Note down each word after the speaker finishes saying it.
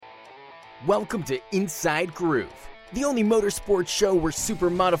Welcome to Inside Groove, the only motorsports show where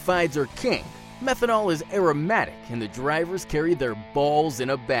super modifieds are king, methanol is aromatic, and the drivers carry their balls in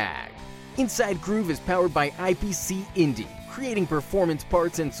a bag. Inside Groove is powered by IPC Indy, creating performance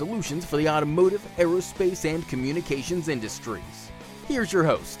parts and solutions for the automotive, aerospace, and communications industries. Here's your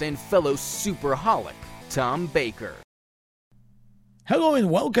host and fellow superholic, Tom Baker. Hello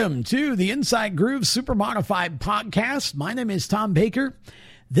and welcome to the Inside Groove Super Modified Podcast. My name is Tom Baker.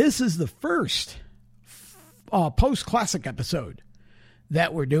 This is the first post-classic episode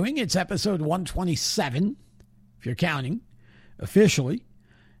that we're doing. It's episode 127, if you're counting, officially.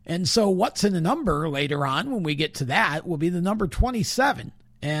 And so what's in the number later on when we get to that will be the number 27.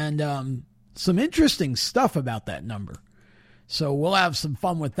 And some interesting stuff about that number. So we'll have some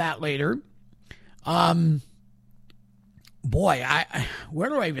fun with that later. Boy, where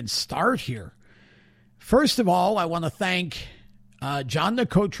do I even start here? First of all, I want to thank John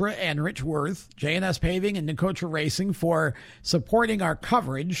Nicotra and Rich Worth, J&S Paving and Nicotra Racing, for supporting our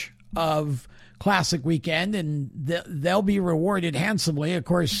coverage of Classic Weekend, and they'll be rewarded handsomely. Of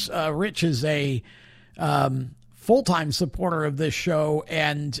course, Rich is a full-time supporter of this show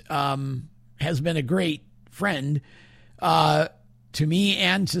and has been a great friend to me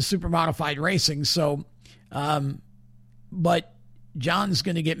and to Super Modified Racing. So, but John's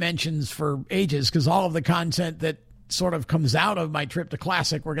going to get mentions for ages because all of the content that sort of comes out of my trip to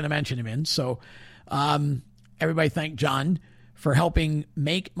Classic, we're going to mention him in. So everybody thank John for helping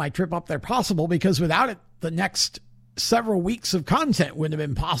make my trip up there possible, because without it, the next several weeks of content wouldn't have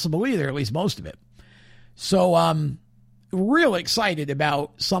been possible either, at least most of it. So real excited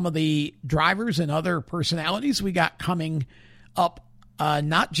about some of the drivers and other personalities we got coming up,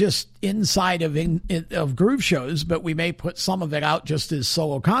 not just inside of Groove shows, but we may put some of it out just as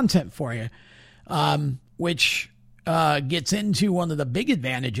solo content for you, which gets into one of the big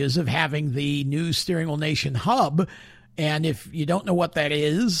advantages of having the new Steering Wheel Nation hub. And if you don't know what that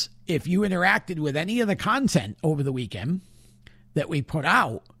is, if you interacted with any of the content over the weekend that we put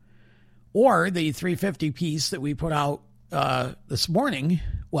out, or the 350 piece that we put out this morning,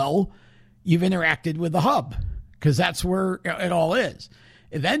 well, you've interacted with the hub, because that's where it all is.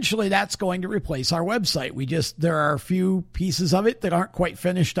 Eventually, that's going to replace our website. There are a few pieces of it that aren't quite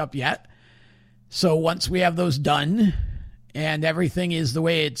finished up yet. So once we have those done and everything is the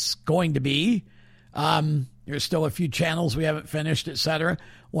way it's going to be, there's still a few channels we haven't finished, etc.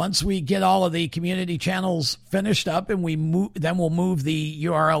 Once we get all of the community channels finished up and then we'll move the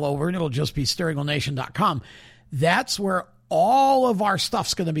URL over and it'll just be steeringwheelnation.com. That's where all of our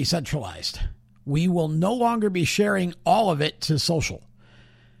stuff's going to be centralized. We will no longer be sharing all of it to social.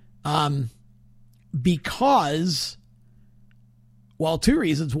 Because, well, two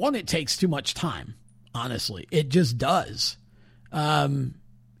reasons. One, it takes too much time, honestly. It just does.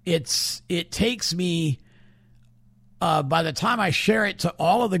 It takes me, by the time I share it to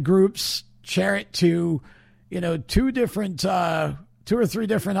all of the groups, share it to, two or three different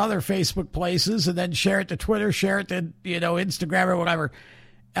other Facebook places, and then share it to Twitter, share it to, Instagram or whatever,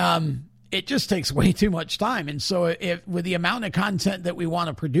 it just takes way too much time. And so with the amount of content that we want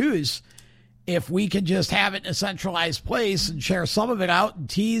to produce, if we can just have it in a centralized place and share some of it out and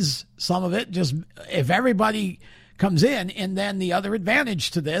tease some of it, just if everybody comes in. And then the other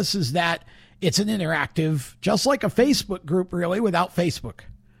advantage to this is that it's an interactive, just like a Facebook group, really, without Facebook,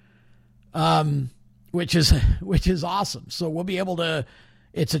 which is awesome. So we'll be able to,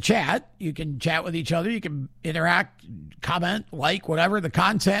 it's a chat. You can chat with each other. You can interact, comment, like, whatever the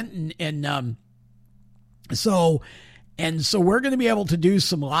content. So we're going to be able to do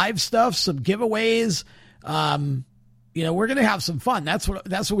some live stuff, some giveaways. We're going to have some fun. That's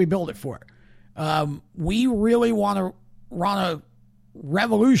what we build it for. We really want to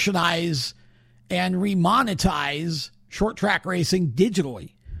revolutionize and remonetize short track racing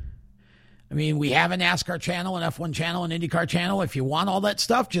digitally. I mean, we have an NASCAR channel, an F1 channel, an IndyCar channel. If you want all that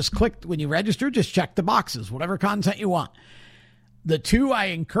stuff, just click when you register, just check the boxes, whatever content you want. The two I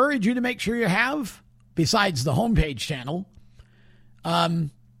encourage you to make sure you have, besides the homepage channel,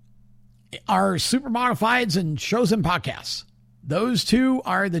 are Super Modifieds and Shows and Podcasts. Those two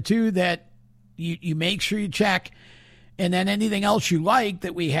are the two that you make sure you check. And then anything else you like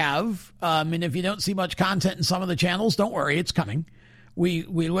that we have, and if you don't see much content in some of the channels, don't worry, it's coming. We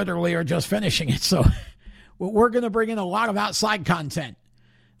literally are just finishing it. So we're going to bring in a lot of outside content.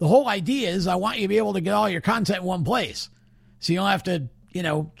 The whole idea is I want you to be able to get all your content in one place. So you don't have to,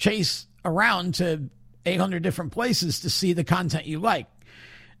 chase around to 800 different places to see the content you like.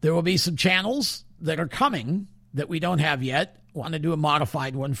 There will be some channels that are coming that we don't have yet. Want to do a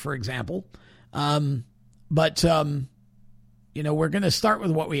modified one, for example. But we're going to start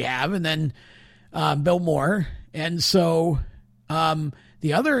with what we have and then build more. And so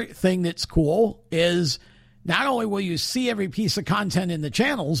the other thing that's cool is not only will you see every piece of content in the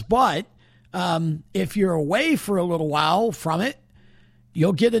channels, but if you're away for a little while from it,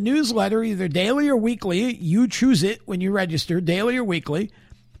 you'll get a newsletter either daily or weekly. You choose it when you register, daily or weekly,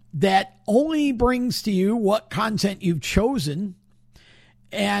 that only brings to you what content you've chosen.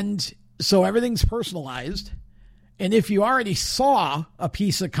 And so everything's personalized. And if you already saw a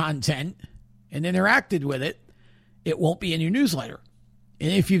piece of content and interacted with it, it won't be in your newsletter.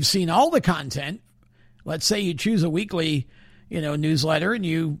 And if you've seen all the content, let's say you choose a weekly newsletter, and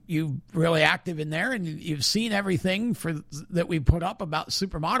you're really active in there, and you've seen everything that we put up about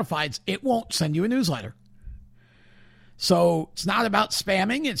super modifieds, it won't send you a newsletter. So it's not about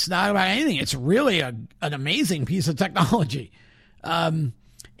spamming. It's not about anything. It's really an amazing piece of technology. And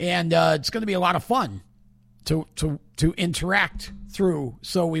it's going to be a lot of fun to interact through.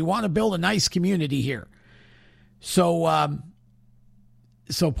 So we want to build a nice community here. So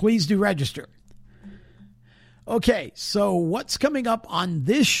please do register. Okay, so what's coming up on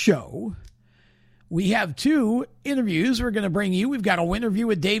this show? We have 2 interviews we're going to bring you. We've got an interview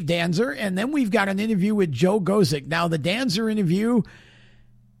with Dave Danzer, and then we've got an interview with Joe Gosek. Now, the Danzer interview,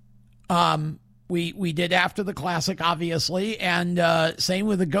 we did after the Classic, obviously, and same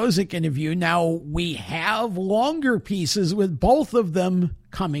with the Gosek interview. Now, we have longer pieces with both of them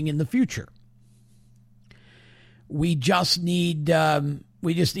coming in the future. We just need to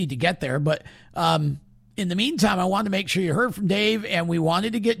get there, but in the meantime, I wanted to make sure you heard from Dave, and we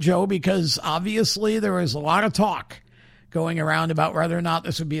wanted to get Joe because obviously there was a lot of talk going around about whether or not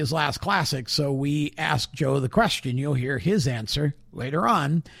this would be his last Classic. So we asked Joe the question. You'll hear his answer later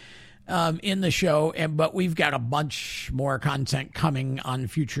on in the show. But we've got a bunch more content coming on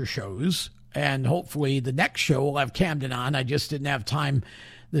future shows, and hopefully the next show will have Camden on. I just didn't have time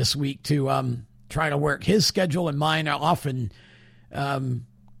this week to try to work his schedule and mine are often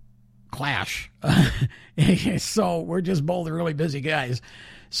clash. So we're just both really busy guys.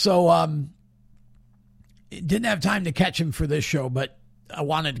 So didn't have time to catch him for this show, but I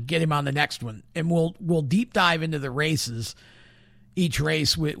wanted to get him on the next one. And we'll deep dive into the races, each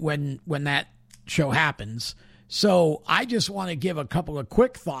race when that show happens. So I just want to give a couple of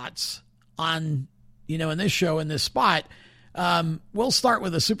quick thoughts on, in this show, in this spot. We'll start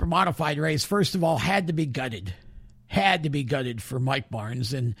with a super modified race. First of all, had to be gutted for Mike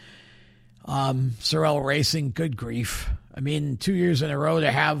Barnes and Sorrell Racing. Good grief. I mean, 2 years in a row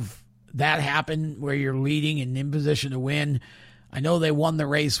to have that happen where you're leading and in position to win. I know they won the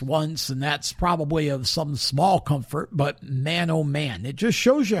race once, and that's probably of some small comfort, but man, oh man, it just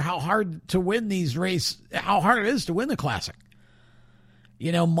shows you how hard to win these races, how hard it is to win the Classic.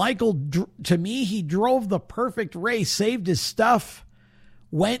 Michael, to me, he drove the perfect race, saved his stuff,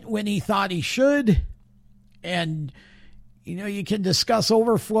 went when he thought he should. And, you can discuss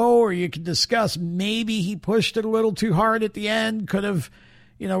overflow, or you can discuss maybe he pushed it a little too hard at the end, could have,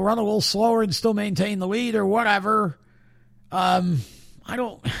 run a little slower and still maintain the lead or whatever. We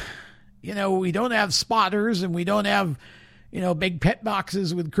don't have spotters, and we don't have, big pit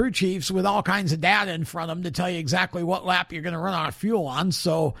boxes with crew chiefs with all kinds of data in front of them to tell you exactly what lap you're going to run out of fuel on.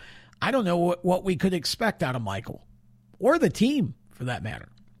 So I don't know what we could expect out of Michael or the team for that matter.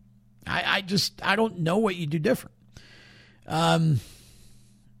 I don't know what you do different. But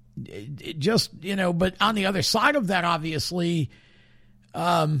on the other side of that, obviously,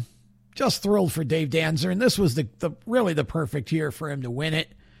 just thrilled for Dave Danzer. And this was the really the perfect year for him to win it.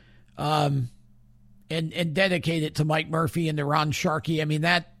 And dedicate it to Mike Murphy and to Ron Sharkey. I mean,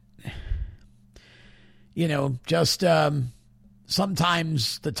 that,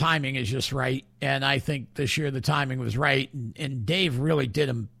 sometimes the timing is just right. And I think this year the timing was right. And Dave really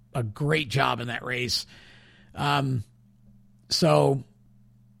did a great job in that race. So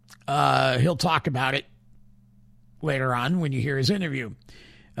he'll talk about it later on when you hear his interview.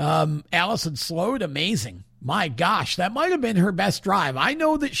 Allison Slode, amazing. My gosh, that might have been her best drive. I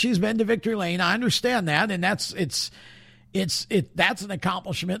know that she's been to victory lane. I understand that. And that's an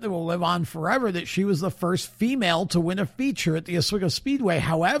accomplishment that will live on forever, that she was the first female to win a feature at the Oswego Speedway.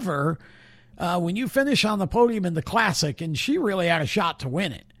 However, when you finish on the podium in the Classic, and she really had a shot to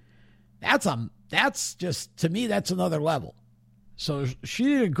win it, that's just, to me, that's another level. So she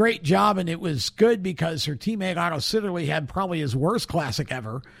did a great job, and it was good because her teammate Otto Sitterly had probably his worst Classic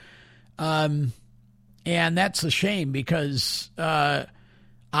ever. And that's a shame because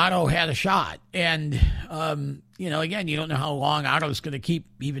Otto had a shot. And, again, you don't know how long Otto's going to keep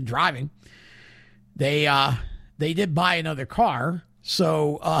even driving. They did buy another car.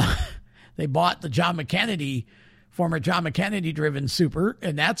 So they bought the John McKennedy former John McKennedy driven Super,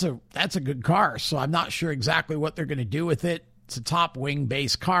 and that's a good car. So I'm not sure exactly what they're going to do with it. It's a top wing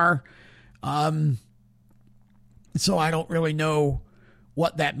base car. So I don't really know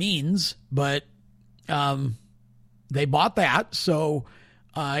what that means, but they bought that. So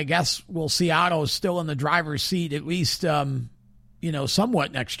I guess we'll see Otto still in the driver's seat at least,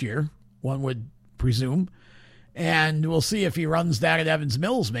 somewhat next year, one would presume. And we'll see if he runs that at Evans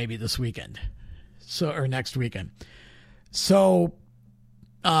Mills maybe this weekend. Or next weekend. So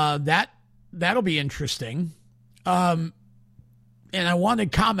that'll be interesting. And I want to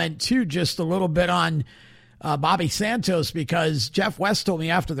comment too just a little bit on Bobby Santos, because Jeff West told me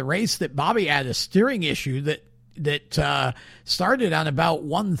after the race that Bobby had a steering issue that started on about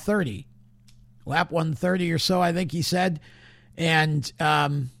 130, lap 130 or so, I think he said. And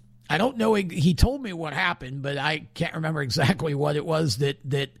I don't know. He told me what happened, but I can't remember exactly what it was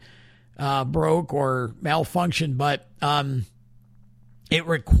that broke or malfunctioned. But it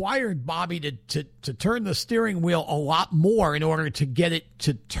required Bobby to turn the steering wheel a lot more in order to get it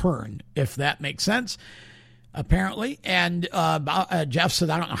to turn, if that makes sense, apparently. And Jeff said,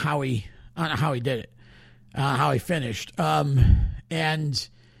 I don't know how he did it, how he finished. And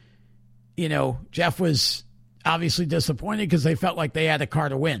Jeff was obviously disappointed because they felt like they had a car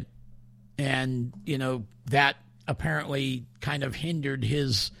to win. And, that apparently kind of hindered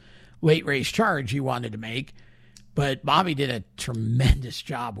his late race charge he wanted to make. But Bobby did a tremendous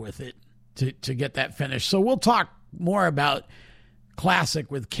job with it to get that finish. So we'll talk more about Classic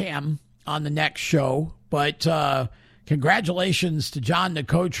with Cam on the next show. But congratulations to John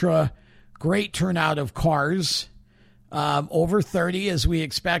Nicotra. Great turnout of cars. Over 30, as we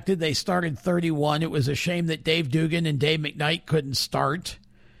expected. They started 31. It was a shame that Dave Dugan and Dave McKnight couldn't start,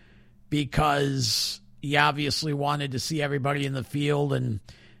 because he obviously wanted to see everybody in the field. And,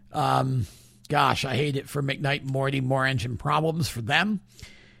 gosh, I hate it for McKnight and Morty. More engine problems for them.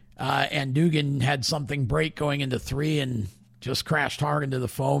 And Dugan had something break going into 3 and just crashed hard into the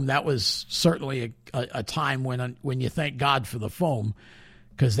foam. That was certainly a time when you thank God for the foam,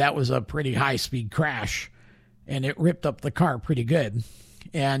 because that was a pretty high-speed crash, and it ripped up the car pretty good.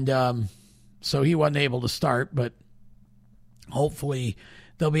 And so he wasn't able to start, but hopefully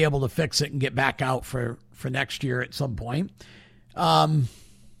they'll be able to fix it and get back out for next year at some point.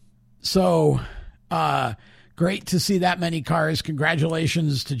 So great to see that many cars.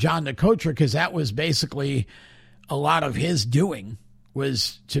 Congratulations to John Nicotra, because that was basically a lot of his doing,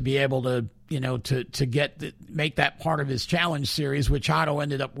 was to be able to, to make that part of his challenge series, which Otto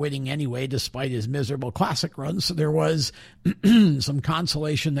ended up winning anyway, despite his miserable classic run. So there was some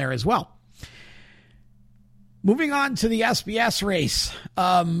consolation there as well. Moving on to the SBS race.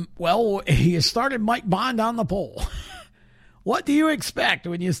 You started Mike Bond on the pole. What do you expect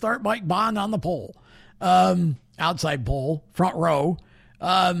when you start Mike Bond on the pole? Outside pole, front row.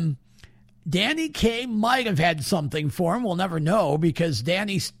 Danny Kaye might have had something for him. We'll never know, because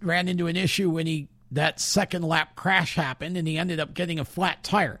Danny ran into an issue when that second lap crash happened, and he ended up getting a flat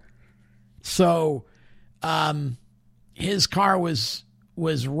tire. So his car was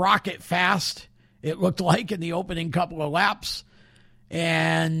rocket fast, it looked like, in the opening couple of laps.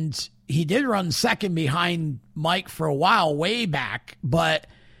 And he did run second behind Mike for a while, way back. But,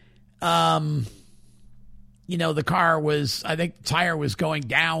 the car was, I think the tire was going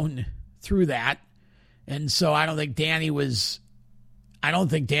down through that. And so I don't think Danny was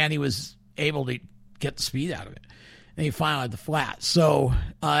able to get the speed out of it. And he finally had the flat. So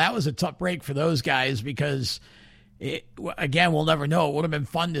that was a tough break for those guys, because again, we'll never know. It would have been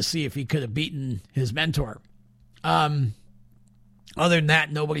fun to see if he could have beaten his mentor. Other than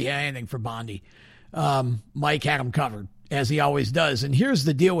that, nobody had anything for Bondy. Mike had him covered, as he always does. And here's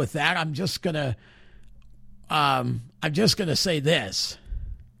the deal with that. I'm just gonna say this.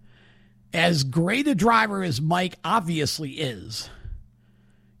 As great a driver as Mike obviously is,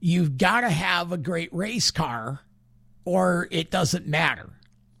 you've got to have a great race car, or it doesn't matter.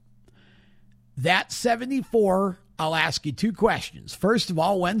 That 74, I'll ask you 2 questions. First of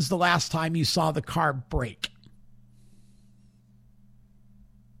all, when's the last time you saw the car break?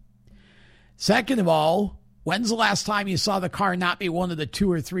 Second of all, when's the last time you saw the car not be one of the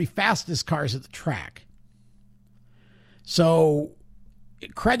 2 or 3 fastest cars at the track? So,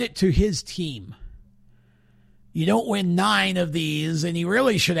 credit to his team. You don't win 9 of these, and he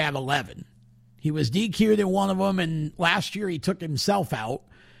really should have 11. He was DQ'd in one of them, and last year he took himself out.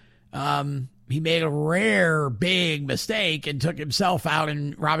 He made a rare big mistake and took himself out,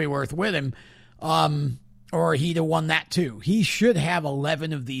 and Robbie Worth with him, or he'd have won that too. He should have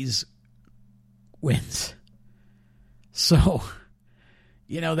 11 of these wins. So,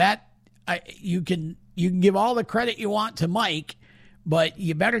 you can you can give all the credit you want to Mike, but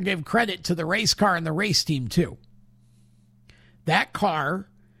you better give credit to the race car and the race team too. That car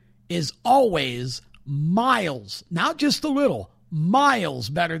is always miles, not just a little, miles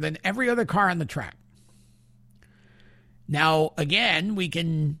better than every other car on the track. Now, again, we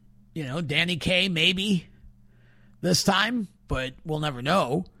can, Danny Kaye maybe this time, but we'll never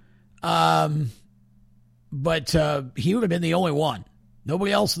know. But he would have been the only one.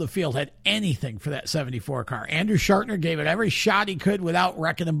 Nobody else in the field had anything for that 74 car. Andrew Schartner gave it every shot he could without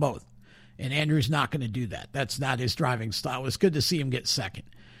wrecking them both. And Andrew's not going to do that. That's not his driving style. It was good to see him get second.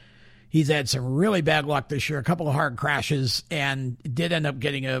 He's had some really bad luck this year, a couple of hard crashes, and did end up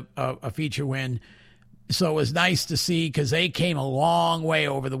getting a feature win. So it was nice to see because they came a long way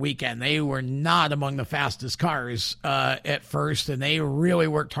over the weekend. They were not among the fastest cars at first, and they really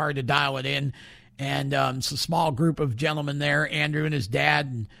worked hard to dial it in. And it's a small group of gentlemen there, Andrew and his dad,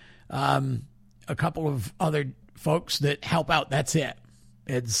 and a couple of other folks that help out. That's it.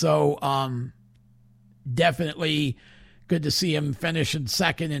 And so definitely good to see him finish in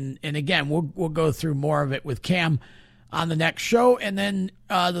second. And again, we'll go through more of it with Cam on the next show. And then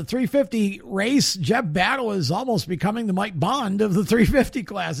the 350 race, Jeff Battle is almost becoming the Mike Bond of the 350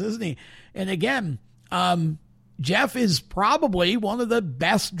 class, isn't he? And again, Jeff is probably one of the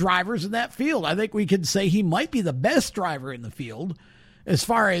best drivers in that field. I think we could say he might be the best driver in the field as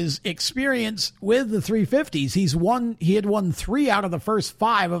far as experience with the 350s. He had won 3 out of the first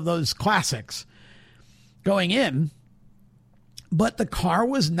 5 of those classics going in, but the car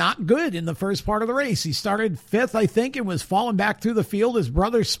was not good in the first part of the race. He started 5th, I think, and was falling back through the field. His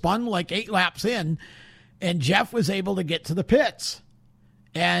brother spun like 8 laps in, and Jeff was able to get to the pits.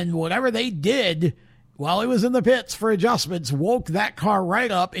 And whatever they did while he was in the pits for adjustments woke that car right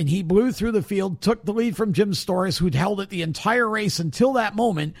up, and he blew through the field, took the lead from Jim Storrs, who'd held it the entire race until that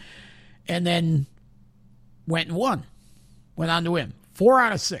moment, and then went and won. Went on to win. 4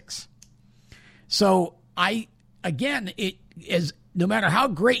 out of 6. So it is, no matter how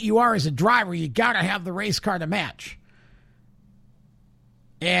great you are as a driver, you got to have the race car to match.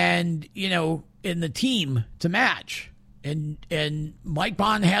 And, in the team to match. And Mike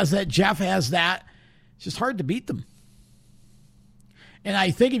Bond has that. Jeff has that. It's just hard to beat them. And I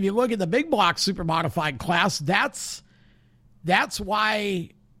think if you look at the big block super modified class, that's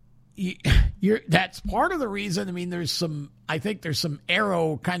why that's part of the reason. I mean, there's some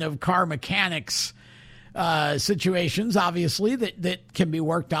aero kind of car mechanics situations, obviously, that can be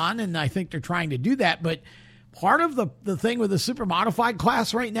worked on, and I think they're trying to do that. But part of the thing with the super modified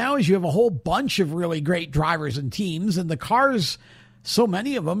class right now is you have a whole bunch of really great drivers and teams, and the cars, so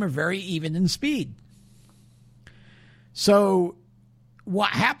many of them are very even in speed. So what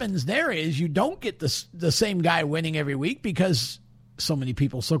happens there is you don't get the same guy winning every week because so many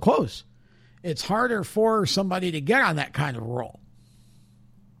people so close. It's harder for somebody to get on that kind of roll.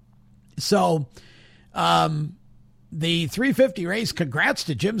 So the 350 race, congrats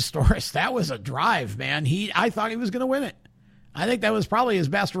to Jim Storrs. That was a drive, man. I thought he was going to win it. I think that was probably his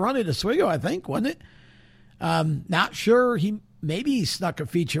best run at Oswego, I think, wasn't it? Not sure. Maybe he snuck a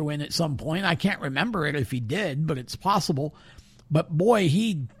feature win at some point. I can't remember it if he did, but it's possible. But boy,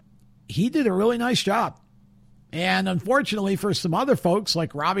 he did a really nice job. And unfortunately for some other folks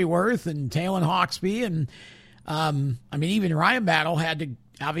like Robbie Worth and Talon Hawksby and even Ryan Battle had to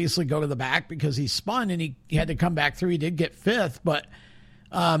obviously go to the back because he spun and he had to come back through. He did get 5th, but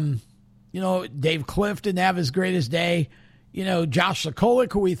Dave Cliff didn't have his greatest day. Josh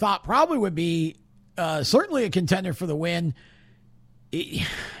Sokolik, who we thought probably would be certainly a contender for the win.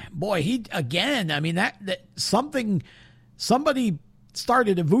 Somebody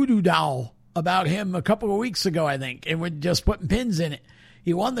started a voodoo doll about him a couple of weeks ago, I think, and we're just putting pins in it.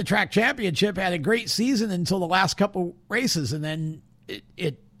 He won the track championship, had a great season until the last couple races, and then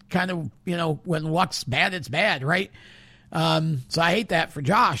it kind of, when luck's bad, it's bad, right? So I hate that for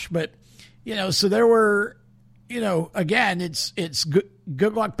Josh, but, so there were, again, it's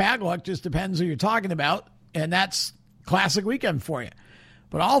good luck, bad luck, just depends who you're talking about, and that's classic weekend for you.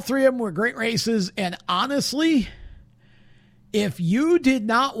 But all 3 of them were great races, and honestly, if you did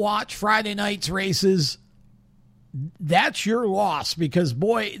not watch Friday night's races, that's your loss because,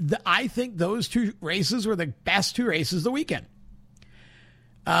 boy, I think those 2 races were the best 2 races of the weekend.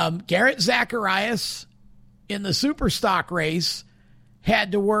 Garrett Zacharias in the super stock race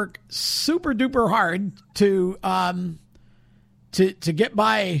had to work super duper hard to get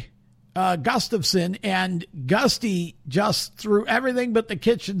by Gustafson, and Gusty just threw everything but the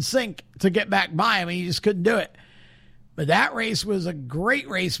kitchen sink to get back by him. He just couldn't do it. But that race was a great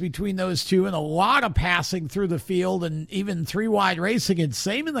race between those 2 and a lot of passing through the field and even 3 wide racing, and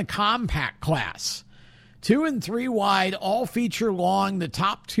same in the compact class. 2 and 3 wide, all feature long. The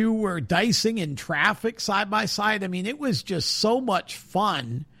top two were dicing in traffic side by side. I mean, it was just so much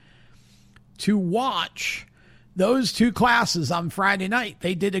fun to watch those two classes on Friday night.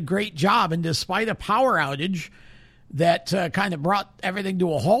 They did a great job, and despite a power outage that kind of brought everything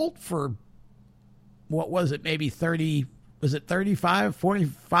to a halt for, what was it, maybe 35,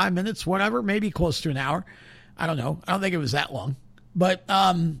 45 minutes, whatever, maybe close to an hour. I don't know. I don't think it was that long. But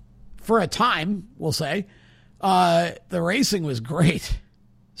for a time, we'll say, the racing was great.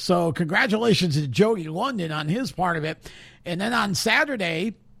 So congratulations to Jody London on his part of it. And then on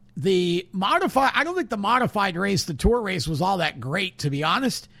Saturday, I don't think the modified race, the tour race, was all that great, to be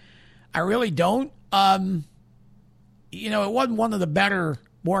honest. I really don't. It wasn't one of the better,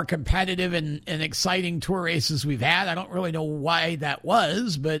 more competitive and exciting tour races we've had. I don't really know why that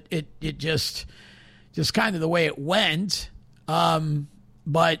was, but it just kind of the way it went.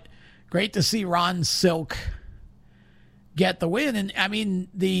 But great to see Ron Silk get the win. And I mean,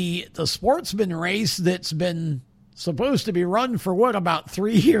 the sportsman race that's been supposed to be run for about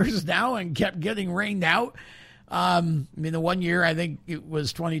 3 years now and kept getting rained out. I mean, the 1 year, I think it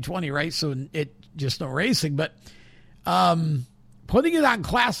was 2020, right? So it just no racing, but putting it on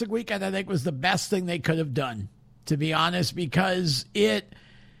Classic Weekend, I think, was the best thing they could have done, to be honest, because it's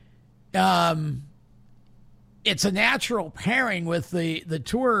a natural pairing with the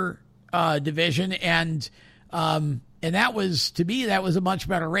tour division, and that was, to me, that was a much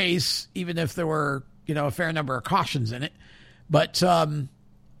better race, even if there were a fair number of cautions in it. But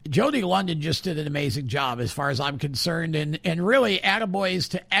Jody London just did an amazing job as far as I'm concerned, and really attaboys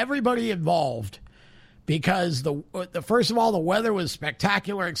to everybody involved, because the first of all, the weather was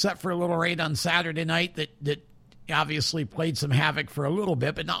spectacular, except for a little rain on Saturday night that obviously played some havoc for a little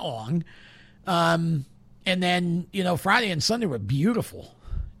bit, but not long. And then, Friday and Sunday were beautiful,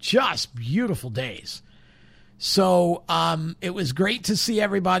 just beautiful days. So it was great to see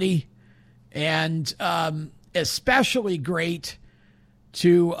everybody, and especially great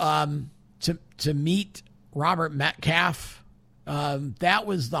to meet Robert Metcalf. That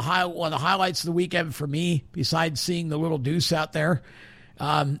was one of the highlights of the weekend for me, besides seeing the Little Deuce out there.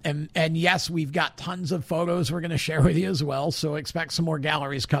 And yes, we've got tons of photos we're going to share with you as well, so expect some more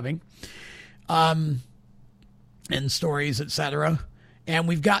galleries coming. And stories, etc. And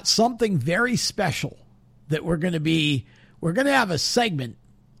we've got something very special that we're going to have a segment.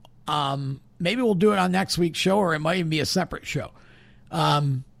 Maybe we'll do it on next week's show, or it might even be a separate show,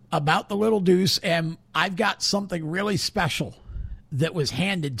 about the Little Deuce. And I've got something really special that was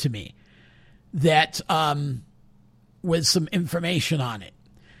handed to me that, with some information on it.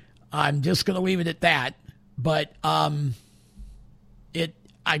 I'm just going to leave it at that. But,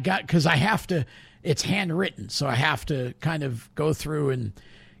 it's handwritten, so I have to kind of go through and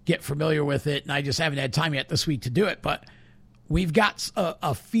get familiar with it, and I just haven't had time yet this week to do it. But we've got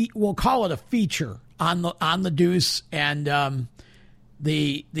we'll call it a feature on the Deuce, and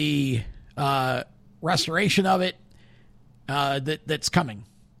the restoration of it that's coming.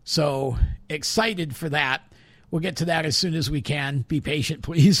 So excited for that. We'll get to that as soon as we can. Be patient,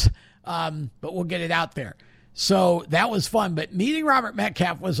 please. But we'll get it out there. So that was fun. But meeting Robert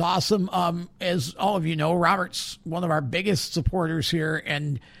Metcalf was awesome. As all of you know, Robert's one of our biggest supporters here,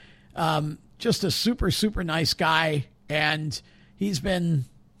 and just a super, super nice guy. And he's been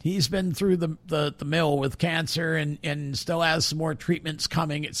through the mill with cancer and still has some more treatments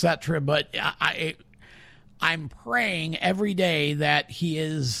coming, etc. But I'm praying every day that he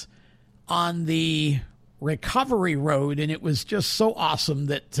is on the recovery road, and it was just so awesome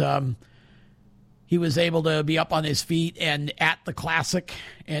that he was able to be up on his feet and at the Classic,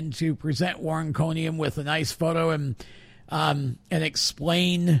 and to present Warrenconium with a nice photo and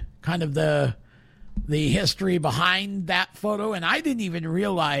explain kind of the history behind that photo. And I didn't even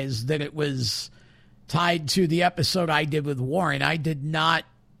realize that it was tied to the episode I did with Warren. I did not.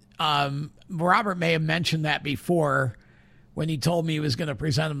 Robert may have mentioned that before when he told me he was going to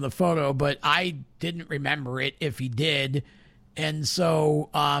present him the photo, but I didn't remember it if he did. And so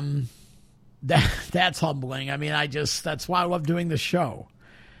that's humbling. I mean, that's why I love doing the show.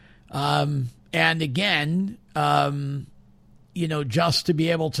 And again, just to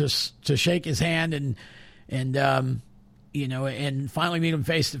be able to shake his hand and finally meet him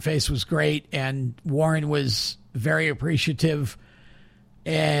face to face was great. And Warren was very appreciative,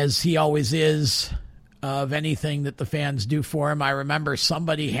 as he always is, of anything that the fans do for him. I remember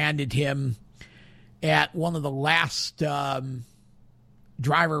somebody handed him at one of the last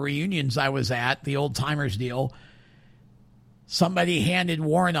driver reunions I was at, the Old Timers deal. Somebody handed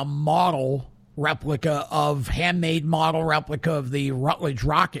Warren a model handmade model replica of the Rutledge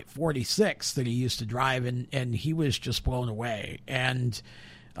Rocket 46 that he used to drive, and he was just blown away. And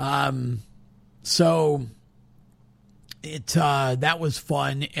so that was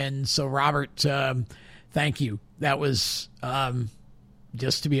fun. And so, Robert, thank you. That was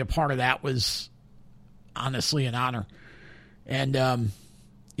just to be a part of that was honestly an honor. And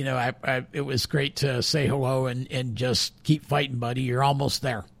it was great to say hello and just keep fighting, buddy. You're almost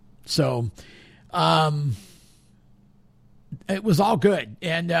there. So it was all good.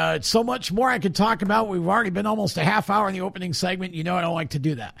 And so much more I could talk about. We've already been almost a half hour in the opening segment. You know I don't like to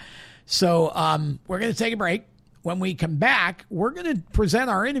do that. So we're going to take a break. When we come back, we're going to present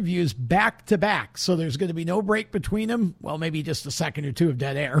our interviews back to back. So there's going to be no break between them. Well, maybe just a second or two of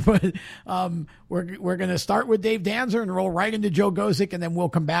dead air. But we're going to start with Dave Danzer and roll right into Joe Gosek, and then we'll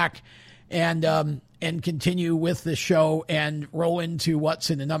come back and continue with the show and roll into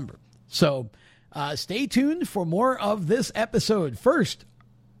what's in the number. So stay tuned for more of this episode. First,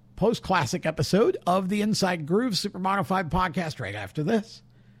 post-classic episode of the Inside Groove Super Modified podcast right after this.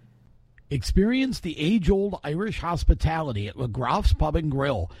 Experience the age-old Irish hospitality at LaGroff's Pub and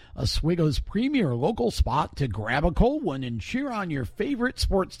Grill, Oswego's premier local spot to grab a cold one and cheer on your favorite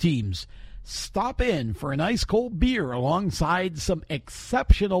sports teams. Stop in for an ice cold beer alongside some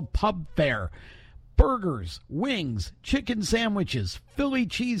exceptional pub fare. Burgers, wings, chicken sandwiches, Philly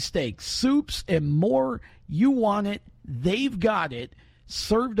cheesesteaks, soups, and more. You want it, they've got it.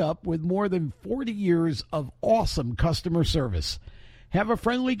 Served up with more than 40 years of awesome customer service. Have a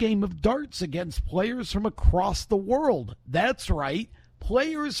friendly game of darts against players from across the world. That's right,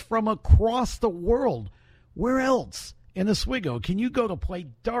 players from across the world. Where else in Oswego can you go to play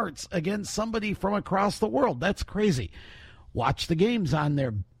darts against somebody from across the world? That's crazy. Watch the games on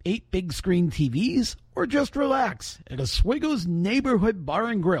their 8 big screen TVs or just relax at Oswego's neighborhood bar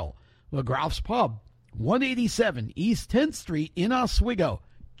and grill, LaGroff's Pub, 187 East 10th Street in Oswego.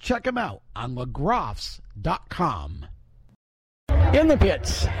 Check them out on lagroffs.com. In the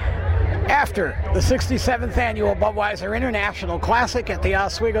pits, after the 67th Annual Budweiser International Classic at the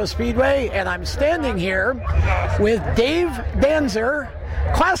Oswego Speedway, and I'm standing here with Dave Danzer,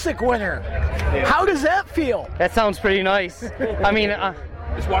 Classic winner. How does that feel? That sounds pretty nice. I mean,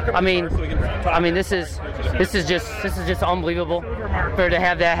 this is just unbelievable for to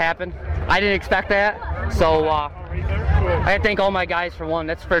have that happen. I didn't expect that, so I thank all my guys for one.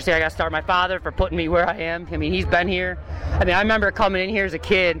 That's the first thing I got to start. My father for putting me where I am. I mean, he's been here. I mean, I remember coming in here as a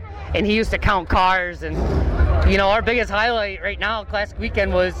kid, and he used to count cars. And you know, our biggest highlight right now, Classic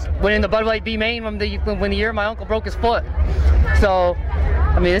Weekend, was winning the Bud Light B Main when the year my uncle broke his foot. So,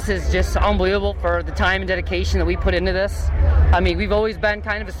 I mean, this is just unbelievable for the time and dedication that we put into this. I mean, we've always been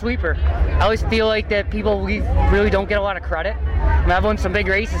kind of a sweeper. I always feel like that we really don't get a lot of credit. I mean, I've won some big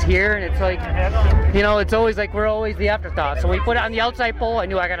races here, and it's like, you know, it's always like we're always the afterthought. So we put it on the outside pole. I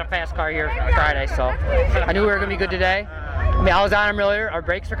knew I got a fast car here Friday, so I knew we were going to be good today. I mean, I was on them earlier. Our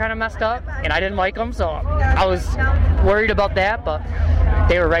brakes were kind of messed up, and I didn't like them, so I was worried about that, but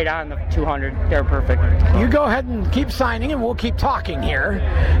they were right on the 200. They were perfect. You go ahead and keep signing, and we'll keep talking here.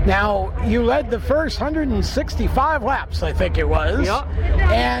 Now, you led the first 165 laps, I think it was. Yep.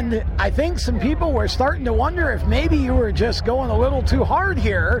 And I think some people were starting to wonder if maybe you were just going a little too hard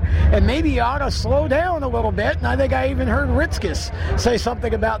here, and maybe you ought to slow down a little bit. And I think I even heard Ritzkis say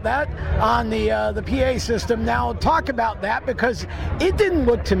something about that on the PA system. Now, talk about that, because it didn't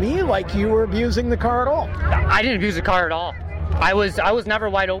look to me like you were abusing the car at all. I didn't abuse the car at all. I was never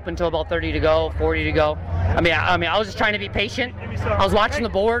wide open until about 30 to go, 40 to go. I mean, I was just trying to be patient. I was watching the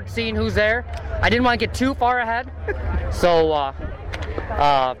board, seeing who's there. I didn't want to get too far ahead, so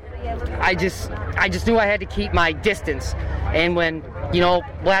I just knew I had to keep my distance. And when, you know,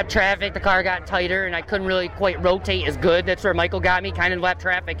 lap traffic, the car got tighter, and I couldn't really quite rotate as good. That's where Michael got me, kind of lap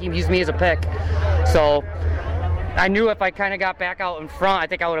traffic. He used me as a pick, so I knew if I kind of got back out in front, I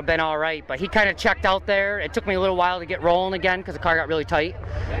think I would have been all right. But he kind of checked out there. It took me a little while to get rolling again because the car got really tight.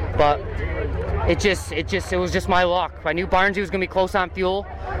 But it was just my luck. I knew Barnesy was going to be close on fuel.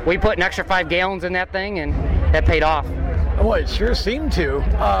 We put an extra 5 gallons in that thing, and that paid off. Well, it sure seemed to.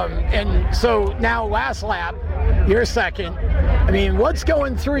 And so now last lap, you're second. I mean, what's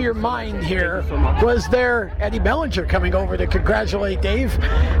going through your mind here? Was there Eddie Bellinger coming over to congratulate Dave?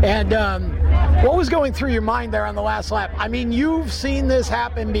 And what was going through your mind there on the last lap? I mean, you've seen this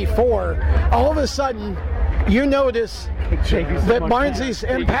happen before. All of a sudden, you notice that Barnesy's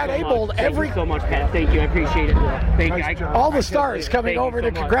and Pat Abold Thank you so much, Pat. Thank you. I appreciate it. Thank you. All the stars coming over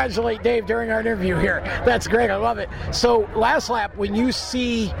to congratulate Dave during our interview here. That's great. I love it. So last lap, when you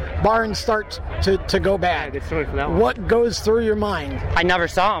see Barnes start to go bad, what goes through your mind? I never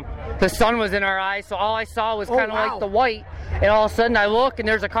saw him. the sun was in our eyes, so all I saw was kind of like the white. And all of a sudden I look, and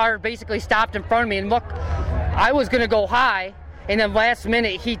there's a car basically stopped in front of me. And look, I was going to go high, and then last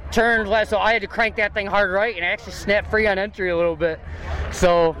minute he turned left, so I had to crank that thing hard right, and I actually snapped free on entry a little bit.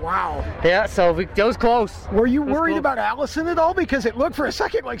 So yeah, so it was close. Were you worried about Allison at all? Because it looked for a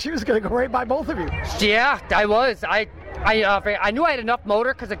second like she was going to go right by both of you. Yeah, I was. I knew I had enough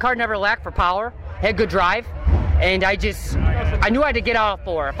motor because the car never lacked for power. Had good drive, and I knew I had to get out of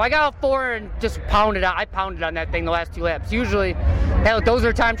 4. If I got out of 4 and just pounded out, I pounded on that thing the last 2 laps. Usually, those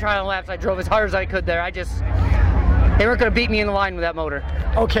are time trial laps. I drove as hard as I could there. They weren't going to beat me in the line with that motor.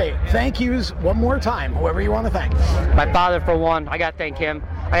 Okay, thank yous one more time, whoever you want to thank. My father, for one. I got to thank him.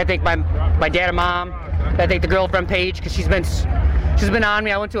 I got to thank my dad and mom. I got to thank the girlfriend, Paige, because she's been on me.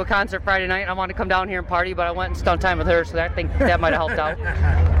 I went to a concert Friday night. I wanted to come down here and party, but I went and spent time with her, so I think that might have helped out.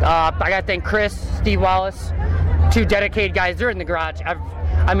 I got to thank Chris, Steve Wallace, 2 dedicated guys. They're in the garage.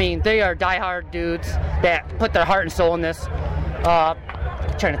 I mean, they are diehard dudes that put their heart and soul in this. I'm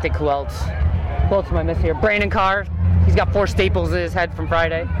trying to think who else. Who else am I missing here? Brandon Carr. He's got 4 staples in his head from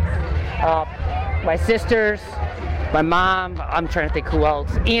Friday. My sisters, my mom. I'm trying to think who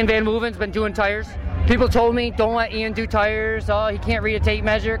else. Ian Van Moven's been doing tires. People told me, don't let Ian do tires. Oh, he can't read a tape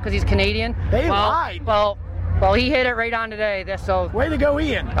measure because he's Canadian. They lied. Well, he hit it right on today. Way to go,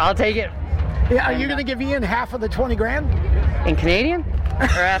 Ian. I'll take it. Yeah, are you going to give Ian half of the 20 grand? In Canadian? Or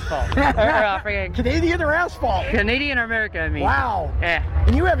asphalt? Canadian or asphalt? Canadian or America, I mean. Wow. Yeah.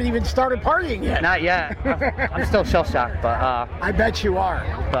 And you haven't even started partying yet. Not yet. I'm still shell-shocked, but... I bet you are.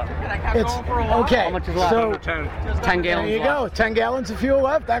 But it's okay. How much is left? So, 10 gallons there you left. go. 10 gallons of fuel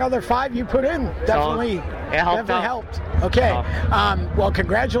left. That other 5 you put in definitely helped. Okay. Well,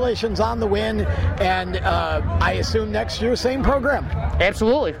 congratulations on the win. And I assume next year, same program.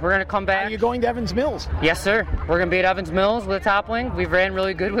 Absolutely. We're going to come back. Are you going to Evans Mills? Yes, sir. We're going to be at Evans Mills with a top wing. We've ran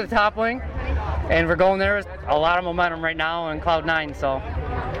really good with a top wing. And we're going there with a lot of momentum right now on Cloud 9. So,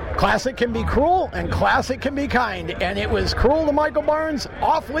 classic can be cruel and classic can be kind. And it was cruel to Michael Barnes,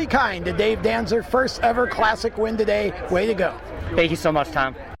 awfully kind to Dave Danzer. First ever classic win today. Way to go. Thank you so much,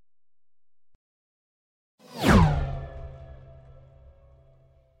 Tom.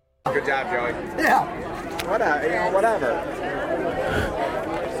 Good job, Joey. Yeah. Whatever.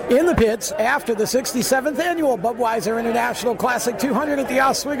 In the pits after the 67th annual Budweiser International Classic 200 at the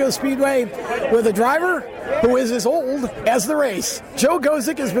Oswego Speedway with a driver who is as old as the race. Joe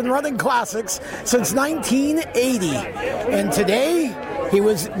Gosek has been running classics since 1980. And today he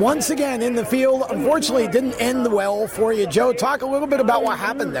was once again in the field. Unfortunately, it didn't end well for you. Joe, talk a little bit about what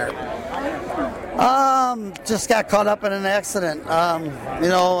happened there. Just got caught up in an accident.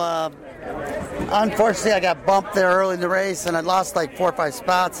 Unfortunately, I got bumped there early in the race, and I lost like 4 or 5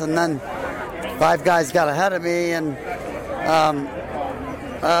 spots, and then 5 guys got ahead of me, and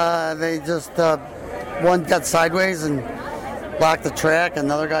they just one got sideways and blocked the track, and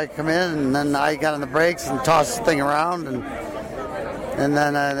another guy come in, and then I got on the brakes and tossed the thing around, and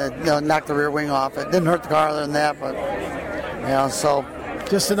then knocked the rear wing off. It didn't hurt the car other than that, but so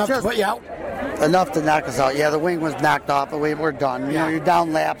just enough to put you out. Enough to knock us out. Yeah, the wing was knocked off. We're done. You know, you're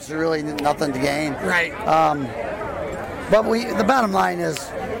down laps. There's really nothing to gain. Right. But the bottom line is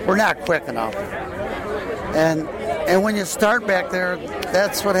we're not quick enough. And when you start back there,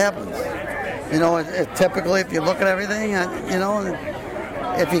 that's what happens. Typically, if you look at everything,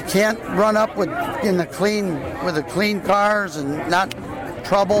 if you can't run up with the clean cars and not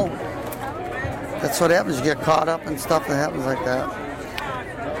trouble, that's what happens. You get caught up in stuff that happens like that.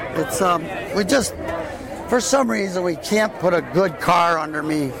 It's we just, for some reason, we can't put a good car under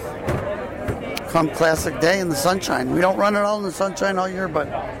me come Classic Day in the sunshine. We don't run it all in the sunshine all year, but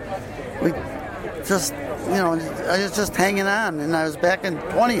we just, I was just hanging on, and I was back in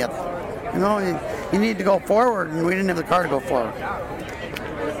 20th. You need to go forward, and we didn't have the car to go forward.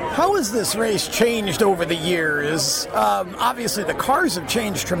 How has this race changed over the years? Obviously, the cars have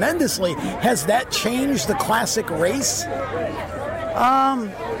changed tremendously. Has that changed the classic race?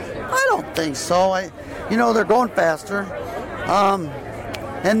 I don't think so. They're going faster,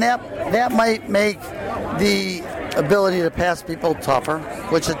 and that might make the ability to pass people tougher,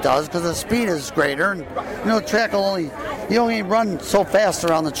 which it does because the speed is greater. And the track you only run so fast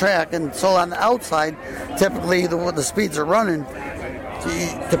around the track, and so on the outside, typically the speeds are running.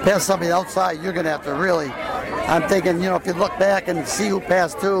 To pass somebody outside, you're going to have to really. I'm thinking, if you look back and see who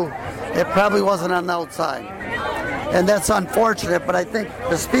passed who, it probably wasn't on the outside. And that's unfortunate, but I think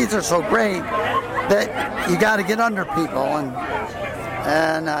the speeds are so great that you got to get under people,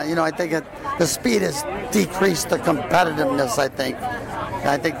 and I think the speed has decreased the competitiveness. I think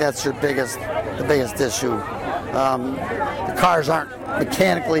that's the biggest issue. The cars aren't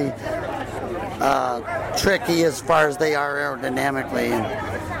mechanically tricky as far as they are aerodynamically. And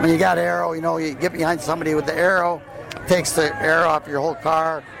when you got aero, you get behind somebody with the aero, takes the aero off your whole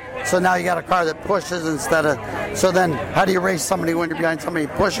car. So now you got a car that pushes instead of. So then, how do you race somebody when you're behind somebody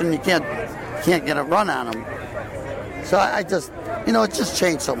pushing? You can't get a run on them. So I just, it just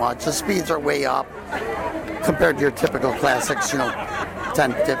changed so much. The speeds are way up compared to your typical classics,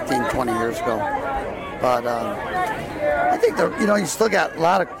 10, 15, 20 years ago. But I think you still got a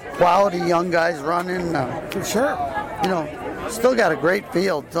lot of quality young guys running. For sure. Still got a great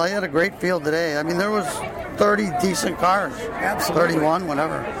field. I had a great field today. I mean, there was 30 decent cars. Absolutely. 31,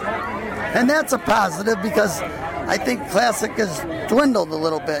 whatever. And that's a positive because I think Classic has dwindled a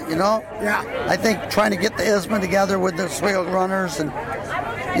little bit, Yeah. I think trying to get the ISMA together with the Swale runners and,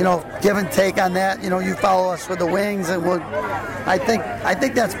 give and take on that. You follow us with the wings, and I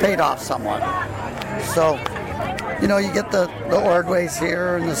think that's paid off somewhat. So, you get the Ordways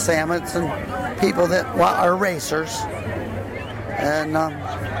here and the Sammets and people that are racers. And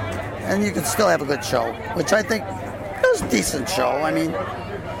you can still have a good show, which I think it was a decent show. I mean,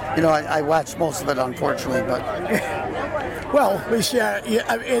 I watched most of it, unfortunately, but well, it's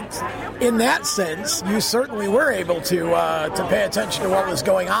in that sense, you certainly were able to pay attention to what was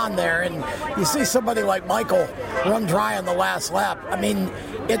going on there, and you see somebody like Michael run dry on the last lap. I mean,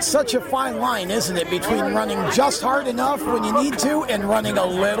 it's such a fine line, isn't it, between running just hard enough when you need to and running a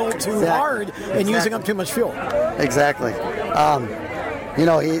little too hard and using up too much fuel. Exactly.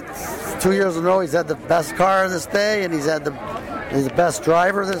 2 years in a row he's had the best car this day, and he's the best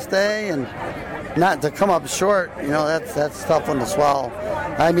driver this day, and not to come up short, that's tough one to swallow.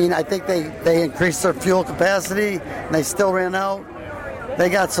 I mean, I think they increased their fuel capacity, and they still ran out. They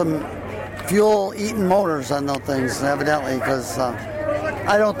got some fuel-eating motors on those things, evidently, because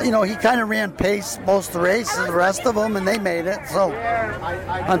he kind of ran pace most of the race, and the rest of them, and they made it. So,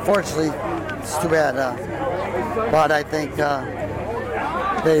 unfortunately, it's too bad. But I think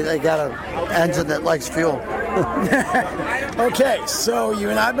they got an engine that likes fuel. Okay, so you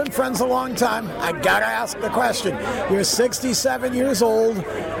and I have been friends a long time. I gotta ask the question. You're 67 years old.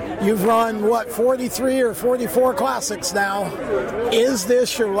 You've run, 43 or 44 classics now. Is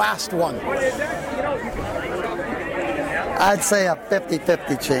this your last one? I'd say a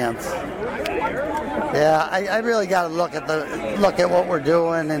 50-50 chance. Yeah, I really got to look at what we're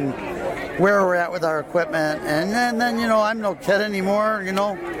doing and where we're at with our equipment. And then I'm no kid anymore,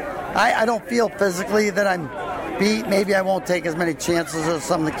 I don't feel physically that I'm beat. Maybe I won't take as many chances as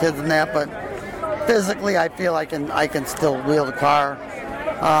some of the kids in that, but physically I feel I can still wheel the car.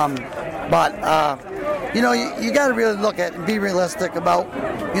 You got to really look at and be realistic about,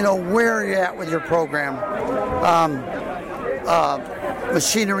 where you're at with your program.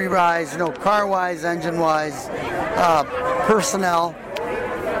 Machinery-wise, car-wise, engine-wise, personnel.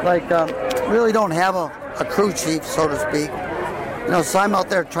 Really don't have a crew chief, so to speak. So I'm out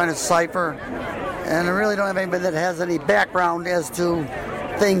there trying to cipher, and I really don't have anybody that has any background as to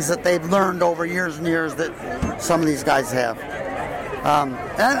things that they've learned over years and years that some of these guys have.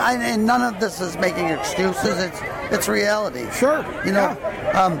 And none of this is making excuses. It's reality. Sure.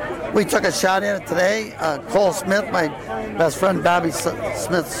 We took a shot at it today. Cole Smith, my best friend Bobby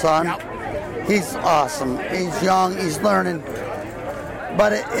Smith's son, he's awesome. He's young. He's learning.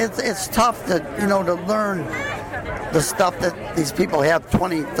 But it's tough to learn the stuff that these people have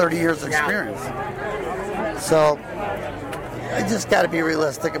 20, 30 years experience. So I just got to be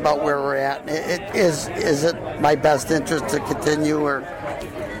realistic about where we're at. Is it my best interest to continue, or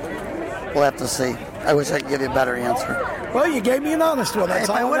we'll have to see. I wish I could give you a better answer. Well, you gave me an honest one. That's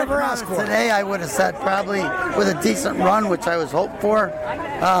all I would ever ask for. Today, I would have said probably with a decent run, which I was hoping for.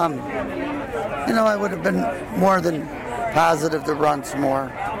 I would have been more than positive to run some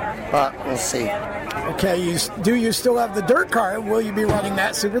more, but we'll see. Okay, you still have the dirt car? Will you be running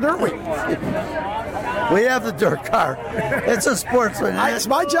that Super Dirt Week? We have the dirt car. It's a sportsman. It's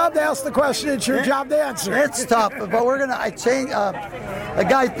my job to ask the question. It's your job to answer. It's tough, but I changed. A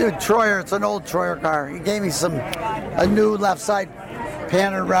guy through Troyer. It's an old Troyer car. He gave me a new left side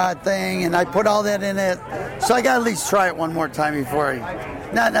panner rod thing, and I put all that in it. So I got to at least try it one more time before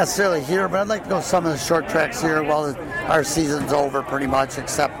not necessarily here, but I'd like to go some of the short tracks here while our season's over, pretty much,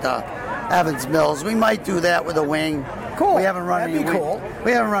 except Evans Mills. We might do that with a wing. Cool. We haven't run any cool.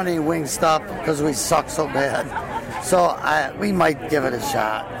 We haven't run any wing stuff because we suck so bad. So we might give it a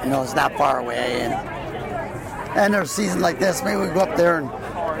shot. It's not far away, and there's a season like this, maybe we go up there and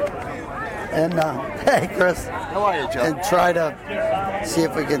hey, Chris. How are you, Joe? And try to see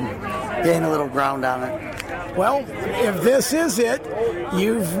if we can gain a little ground on it. Well, if this is it,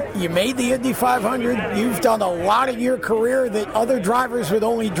 you made the Indy 500. You've done a lot of your career that other drivers would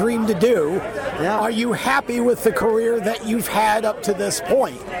only dream to do. Yeah. Are you happy with the career that you've had up to this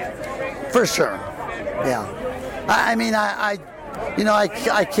point? For sure. Yeah. I mean, I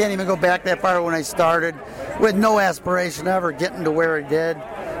can't even go back that far when I started with no aspiration ever getting to where I did.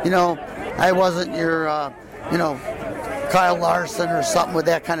 I wasn't your, Kyle Larson or something with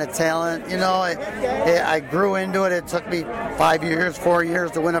that kind of talent. I grew into it. It took me 4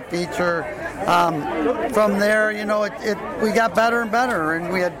 years to win a feature. From there, we got better and better,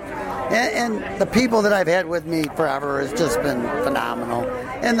 and we had, and the people that I've had with me forever has just been phenomenal.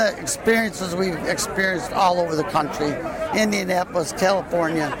 And the experiences we've experienced all over the country, Indianapolis,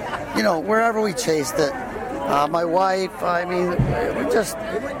 California, wherever we chased it. My wife, we just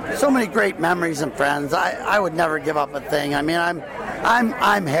so many great memories and friends. I would never give up a thing. I mean,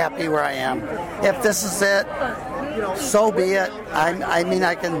 I'm happy where I am. If this is it, so be it. I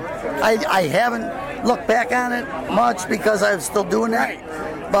haven't looked back on it much because I'm still doing it,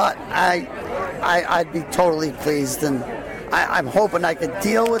 but I'd be totally pleased, and I'm hoping I could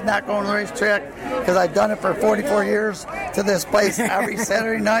deal with not going to the racetrack because I've done it for 44 years to this place every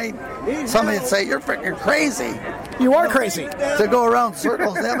Saturday night. Somebody would say, you're freaking crazy. You are crazy. To go around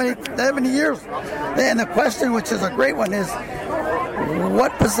circles that many years. And the question, which is a great one, is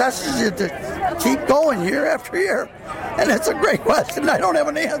what possesses you to keep going year after year? And it's a great question. I don't have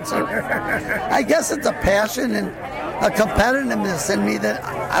an answer. I guess it's a passion and a competitiveness in me that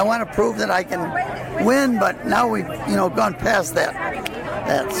I want to prove that I can win, but now we've gone past that.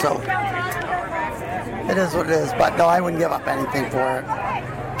 So it is what it is. But no, I wouldn't give up anything for it.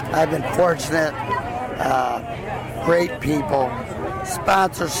 I've been fortunate, great people,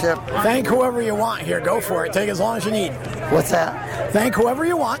 sponsorship. Thank whoever you want here. Go for it. Take as long as you need. What's that? Thank whoever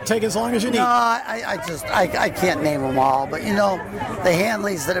you want. Take as long as you need. No, I can't name them all, but the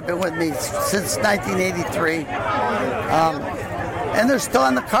Hanleys that have been with me since 1983, and they're still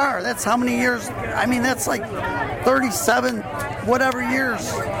in the car. That's how many years? I mean, that's like 37 whatever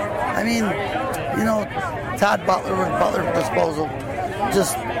years. I mean, Todd Butler with Butler Disposal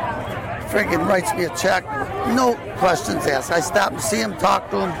just freaking writes me a check, no questions asked. I stop and see him, talk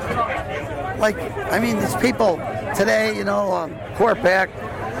to him. These people today, Corpac,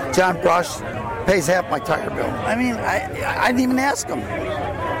 John Brush pays half my tire bill. I didn't even ask him.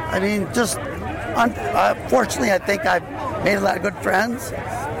 Fortunately, I think I've made a lot of good friends,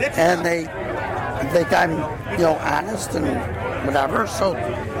 and they think I'm, honest and whatever, so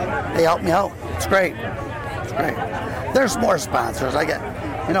they help me out. It's great. It's great. There's more sponsors. I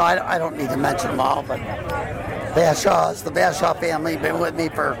don't need to mention them all, but the Bashaw family, been with me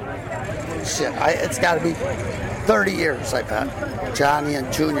for, it's got to be 30 years, I bet. Johnny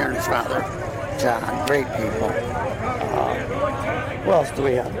and Junior and his father, John, great people. What else do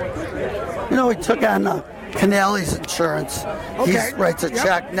we have? We took on Canale's insurance. Okay. He writes a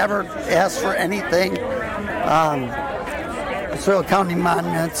check, never asks for anything. Israel County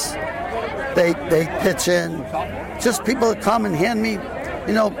Monuments, they pitch in. Just people that come and hand me,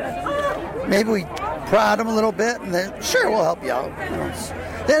 maybe we prod them a little bit, and then, sure, we'll help you out.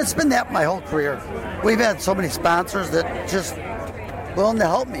 It's been that my whole career. We've had so many sponsors that just willing to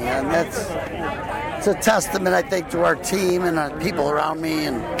help me, and it's a testament, I think, to our team and our people around me,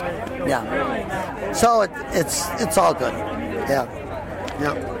 and so it's all good. Yeah.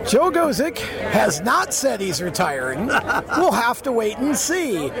 Joe Gosek has not said he's retiring. We'll have to wait and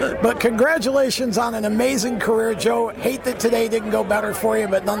see. But congratulations on an amazing career, Joe. Hate that today didn't go better for you,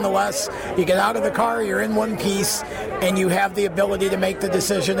 but nonetheless, you get out of the car, you're in one piece, and you have the ability to make the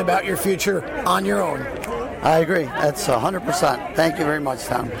decision about your future on your own. I agree. That's 100%. Thank you very much,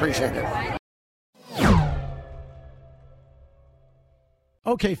 Tom. Appreciate it.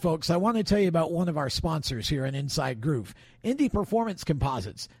 Okay, folks, I want to tell you about one of our sponsors here on Inside Groove, Indy Performance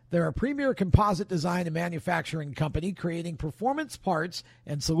Composites. They're a premier composite design and manufacturing company creating performance parts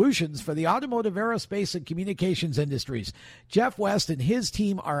and solutions for the automotive, aerospace, and communications industries. Jeff West and his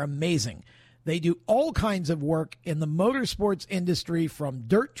team are amazing. They do all kinds of work in the motorsports industry, from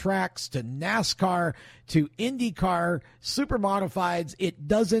dirt tracks to NASCAR to IndyCar, super modifieds. It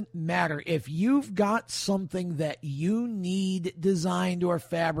doesn't matter. If you've got something that you need designed or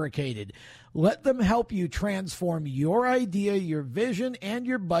fabricated, let them help you transform your idea, your vision, and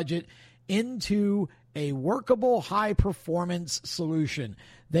your budget into a workable high-performance solution.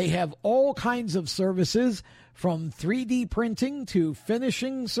 They have all kinds of services, from 3D printing to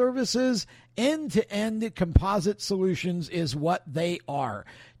finishing services. End-to-end composite solutions is what they are.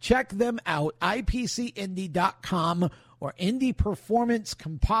 Check them out, ipcindy.com or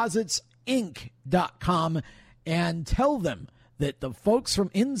indyperformancecompositesinc.com, and tell them that the folks from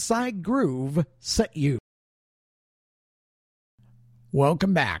Inside Groove sent you.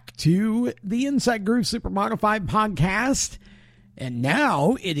 Welcome back to the Inside Groove Super Modified podcast. And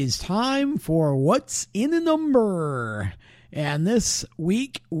now it is time for What's in a Number. And this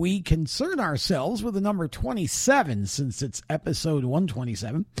week we concern ourselves with the number 27 since it's episode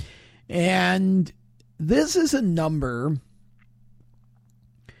 127. And this is a number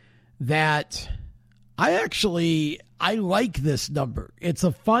that I like this number. It's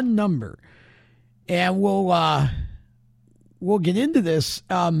a fun number. And we'll get into this.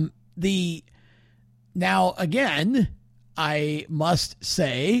 Now again, I must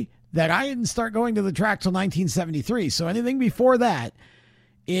say that I didn't start going to the track till 1973. So anything before that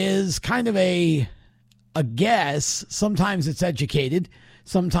is kind of a guess. Sometimes it's educated,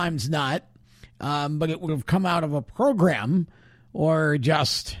 sometimes not. But it would have come out of a program or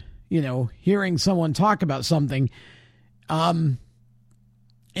just, hearing someone talk about something. And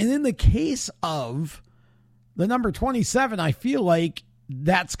in the case of the number 27, I feel like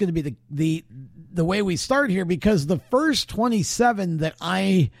that's going to be the way we start here, because the first 27 that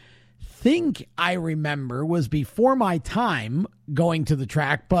I think I remember was before my time going to the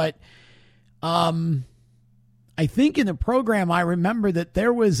track. But I think in the program, I remember that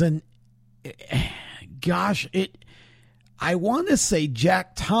there was I want to say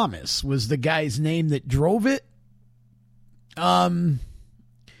Jack Thomas was the guy's name that drove it. And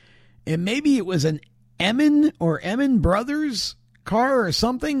maybe it was an Emin Brothers car or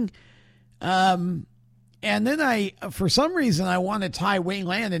something. And then for some reason, I want to tie Wayne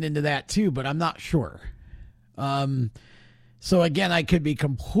Landon into that too, but I'm not sure. So again, I could be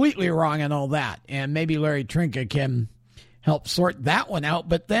completely wrong on all that. And maybe Larry Trinka can help sort that one out.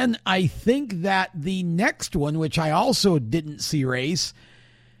 But then I think that the next one, which I also didn't see race,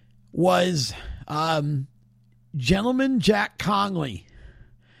 was Gentleman Jack Conley.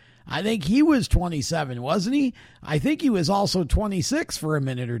 I think he was 27, wasn't he? I think he was also 26 for a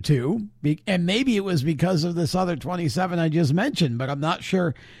minute or two. And maybe it was because of this other 27 I just mentioned, but I'm not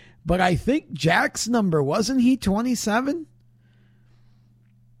sure. But I think Jack's number, wasn't he 27?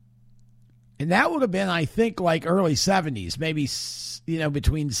 And that would have been, I think, like early 70s, maybe,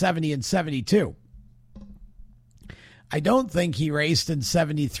 between 70 and 72. I don't think he raced in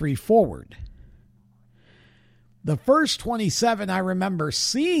 73 forward. The first 27 I remember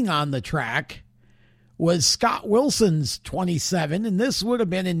seeing on the track was Scott Wilson's 27, and this would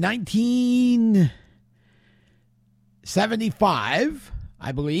have been in 1975,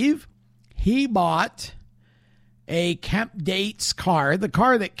 I believe. He bought a Kemp Dates car, the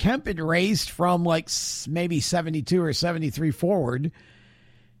car that Kemp had raced from like maybe 72 or 73 forward.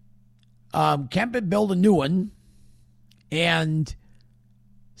 Kemp had built a new one and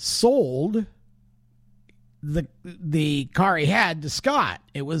sold the car he had to Scott.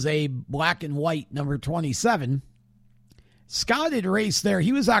 It was a black and white number 27. Scott had raced there.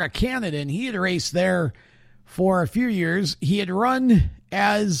 He was out of Canada, and he had raced there for a few years. He had run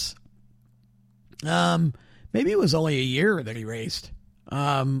as, maybe it was only a year that he raced.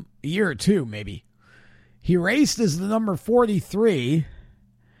 A year or two, maybe. He raced as the number 43,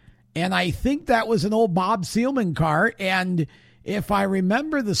 and I think that was an old Bob Seelman car, and if I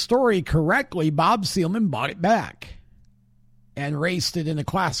remember the story correctly, Bob Seelman bought it back and raced it in a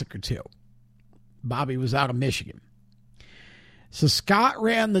classic or two. Bobby was out of Michigan. So Scott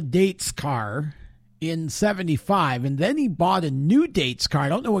ran the Dates car in 75, and then he bought a new Dates car. I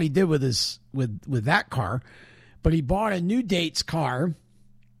don't know what he did with that car, but he bought a new Dates car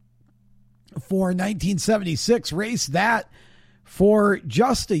for 1976, raced that for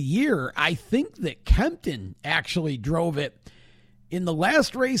just a year. I think that Kempton actually drove it in the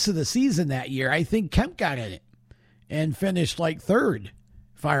last race of the season that year. I think Kemp got in it and finished like third,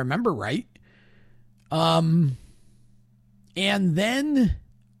 if I remember right. And then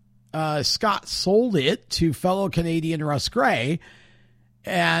Scott sold it to fellow Canadian Russ Gray,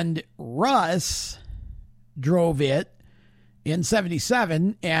 and Russ drove it in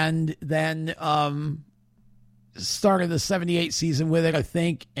 77 and then started the 78 season with it, I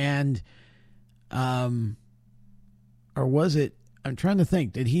think. And, or was it, I'm trying to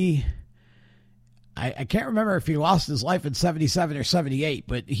think, did he, I can't remember if he lost his life in 77 or 78,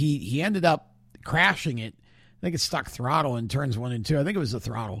 but he ended up crashing it. I think it stuck throttle in turns 1 and 2. I think it was the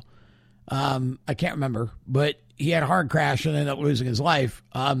throttle. I can't remember, but he had a hard crash and ended up losing his life.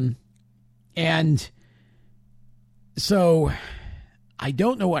 And so I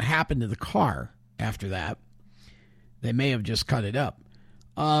don't know what happened to the car after that. They may have just cut it up.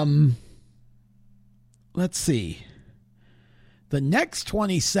 Let's see. The next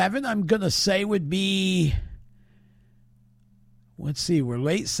 27 I'm going to say would be let's see, we're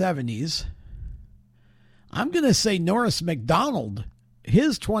late 70s. I'm going to say Norris McDonald.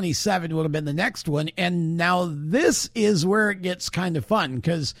 His 27 would have been the next one. And now this is where it gets kind of fun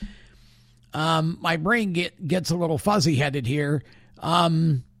because my brain gets a little fuzzy-headed here.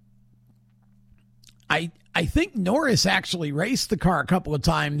 I think Norris actually raced the car a couple of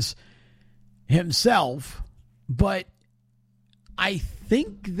times himself, but I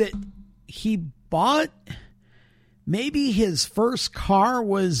think that he bought, maybe his first car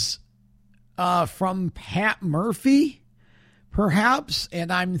was from Pat Murphy, perhaps,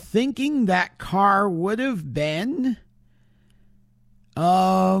 and I'm thinking that car would have been,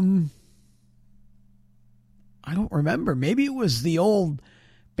 I don't remember. Maybe it was the old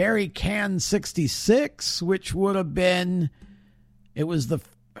Barry Can 66, which would have been, it was the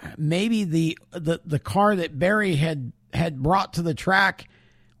car that Barry had brought to the track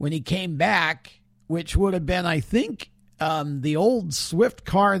when he came back, which would have been, I think, the old Swift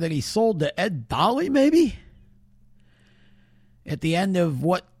car that he sold to Ed Dolly, maybe? At the end of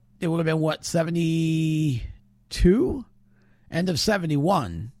it would have been 72? End of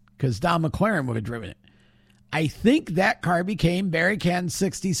 71, because Don McLaren would have driven it. I think that car became Barry Can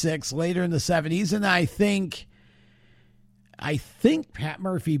 66 later in the 70s, and I think Pat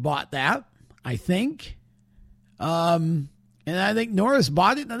Murphy bought that. I think. And I think Norris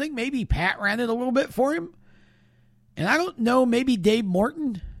bought it, and I think maybe Pat ran it a little bit for him. And I don't know, maybe Dave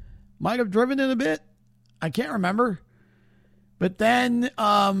Morton might have driven it a bit. I can't remember. But then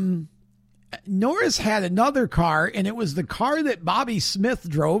Norris had another car, and it was the car that Bobby Smith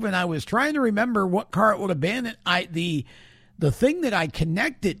drove, and I was trying to remember what car it would have been. And the thing that I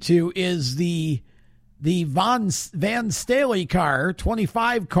connect it to is the Van Staley car,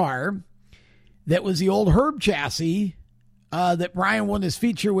 25 car, that was the old Herb chassis that Brian won his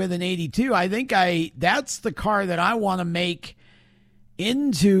feature with in 82. I think that's the car that I want to make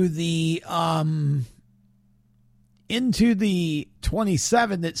into the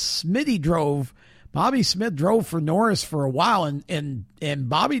 27 that Smitty drove. Bobby Smith drove for Norris for a while, and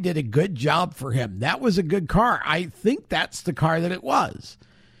Bobby did a good job for him. That was a good car. I think that's the car that it was.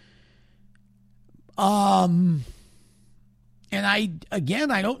 And I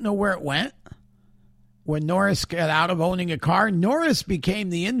don't know where it went. When Norris got out of owning a car, Norris became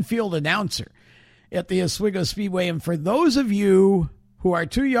the infield announcer at the Oswego Speedway. And for those of you who are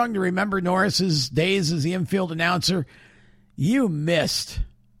too young to remember Norris's days as the infield announcer, you missed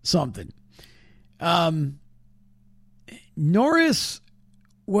something. Norris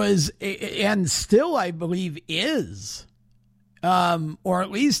was, and still I believe is, or at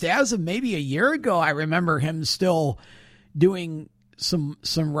least as of maybe a year ago, I remember him still doing some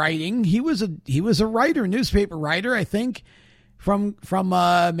writing. He was a writer, newspaper writer, I think, from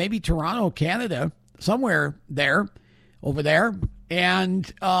maybe Toronto, Canada, somewhere over there,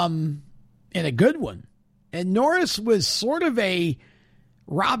 and a good one. And Norris was sort of a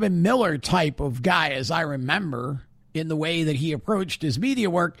Robin Miller type of guy, as I remember, in the way that he approached his media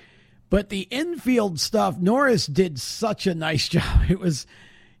work. But the infield stuff, Norris did such a nice job. It was,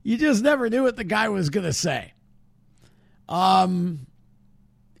 you just never knew what the guy was going to say.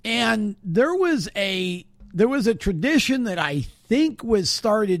 And there was a tradition that I think was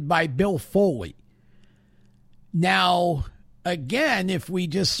started by Bill Foley. Now, again, if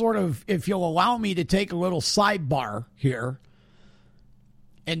you'll allow me to take a little sidebar here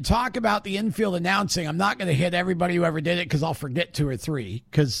and talk about the infield announcing, I'm not going to hit everybody who ever did it because I'll forget two or three,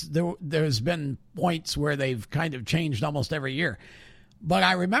 because there's been points where they've kind of changed almost every year. But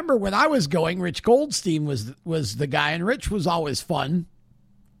I remember when I was going, Rich Goldstein was the guy, and Rich was always fun.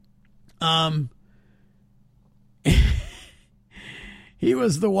 He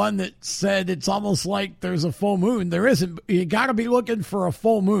was the one that said it's almost like there's a full moon. There isn't. You got to be looking for a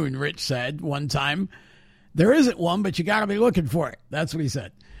full moon, Rich said one time. There isn't one, but you got to be looking for it. That's what he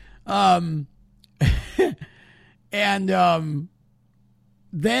said. Then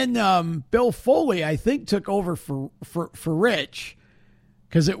Bill Foley, I think, took over for Rich.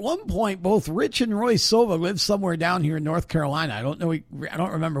 Because at one point, both Rich and Roy Silva lived somewhere down here in North Carolina. I don't know. I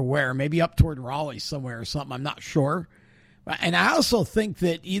don't remember where. Maybe up toward Raleigh somewhere or something. I'm not sure. And I also think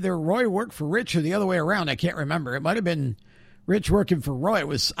that either Roy worked for Rich or the other way around. I can't remember. It might have been Rich working for Roy.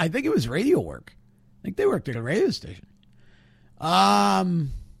 I think it was radio work. I think they worked at a radio station.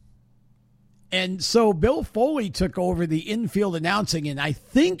 And so Bill Foley took over the infield announcing, and I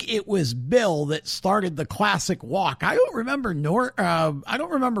think it was Bill that started the classic walk. I don't remember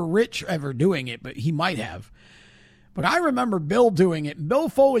Rich ever doing it, but he might have. But I remember Bill doing it. Bill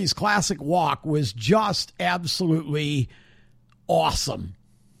Foley's classic walk was just absolutely awesome.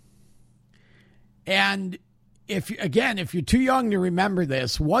 And if you're too young to remember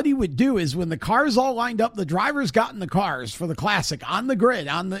this, what he would do is when the cars all lined up, the drivers got in the cars for the Classic on the grid,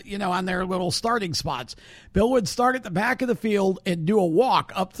 on their little starting spots. Bill would start at the back of the field and do a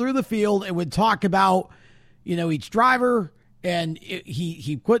walk up through the field and would talk about, each driver, and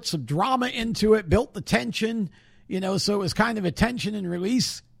he put some drama into it, built the tension, so it was kind of a tension and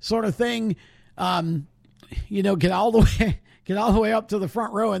release sort of thing. Get all the way up to the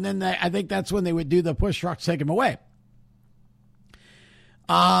front row, and then I think that's when they would do the push truck to take him away.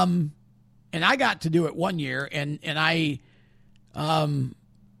 And I got to do it one year, and I, one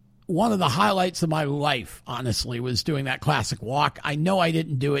of the highlights of my life, honestly, was doing that Classic walk. I know I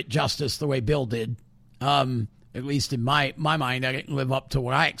didn't do it justice the way Bill did. At least in my mind, I didn't live up to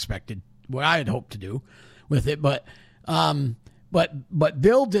what I expected, what I had hoped to do with it. But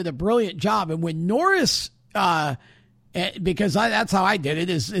Bill did a brilliant job. And when Norris, because that's how I did it,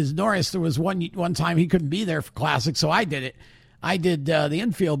 is Norris, there was one time he couldn't be there for Classic, so I did it. I did the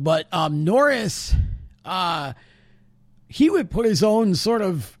infield. But Norris, he would put his own sort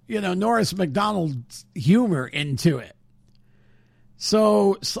of, Norris McDonald's humor into it.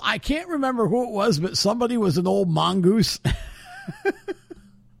 So I can't remember who it was, but somebody was an old mongoose.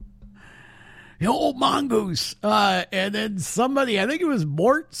 The old mongoose. And then somebody, I think it was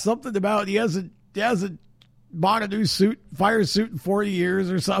Mort, something about he hasn't bought a new fire suit in 40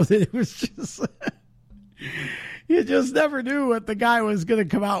 years or something. It was just, you just never knew what the guy was going to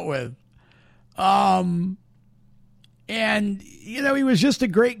come out with. And, he was just a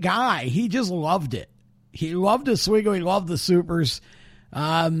great guy. He just loved it. He loved Oswego. He loved the Supers.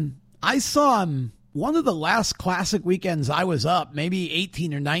 I saw him one of the last Classic weekends I was up, maybe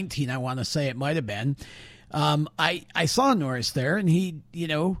 18 or 19, I want to say it might have been. I saw Norris there, and he,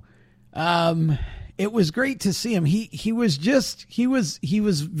 it was great to see him. He was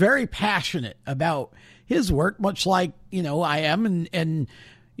very passionate about his work, much like, I am, and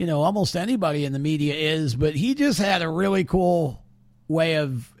almost anybody in the media is, but he just had a really cool way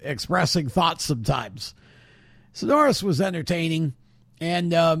of expressing thoughts sometimes. So Norris was entertaining,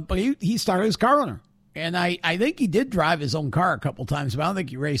 and but he started his car owner. And I think he did drive his own car a couple times, but I don't think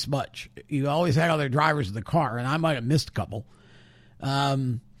he raced much. He always had other drivers in the car, and I might have missed a couple.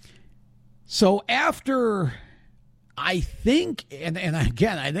 So after, I think, and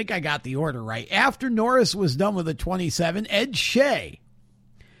again, I think I got the order right. After Norris was done with the 27, Ed Shea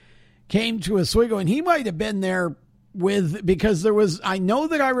came to Oswego, and he might have been there because I know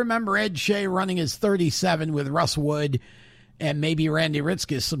that I remember Ed Shea running his 37 with Russ Wood and maybe Randy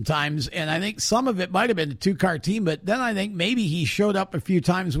Ritzkis sometimes. And I think some of it might have been a 2-car team, but then I think maybe he showed up a few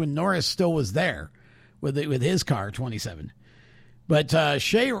times when Norris still was there with his car 27. But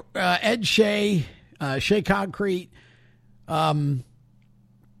Ed Shea, Shea Concrete, Ed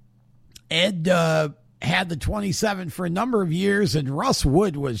had the 27 for a number of years, and Russ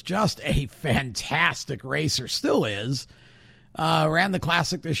Wood was just a fantastic racer, still is. Ran the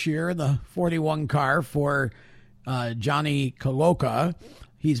Classic this year in the 41 car for Johnny Koloka.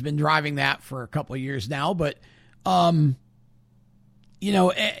 He's been driving that for a couple of years now, but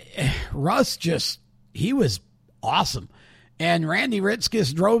Russ he was awesome. And Randy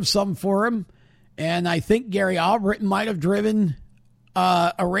Ritzkis drove some for him, and I think Gary Albritton might have driven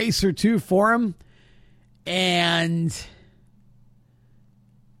a race or two for him. And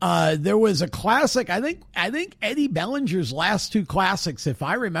there was a Classic. I think Eddie Bellinger's last 2 Classics, if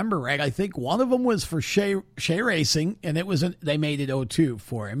I remember right, I think one of them was for Shea Racing, and they made it 02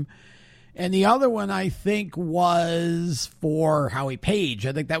 for him. And the other one, I think, was for Howie Page.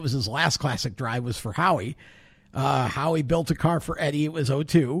 I think that was his last Classic drive, was for Howie. Howie built a car for Eddie. It was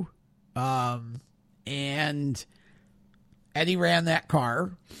 02. And Eddie ran that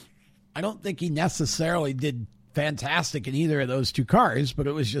car. I don't think he necessarily did fantastic in either of those 2 cars, but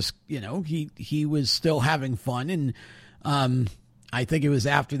it was just, he was still having fun. And I think it was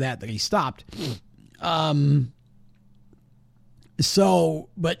after that he stopped. So,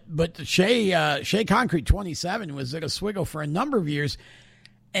 but Shea Concrete 27 was at Oswego for a number of years.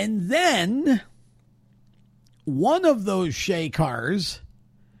 And then one of those Shea cars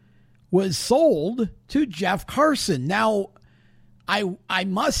was sold to Jeff Carson. Now, I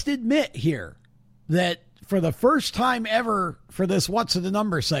must admit here that for the first time ever for this What's the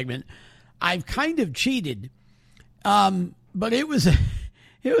Number segment, I've kind of cheated. But it was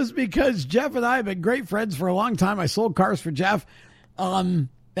because Jeff and I have been great friends for a long time. I sold cars for Jeff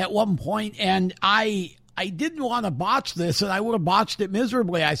at one point, and I didn't want to botch this, and I would have botched it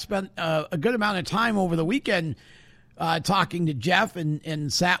miserably. I spent a good amount of time over the weekend talking to Jeff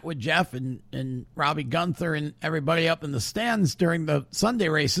and sat with Jeff and Robbie Gunther and everybody up in the stands during the Sunday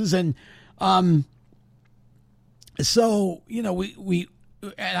races. And So, we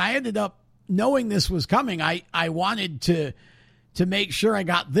and I ended up knowing this was coming. I wanted to make sure I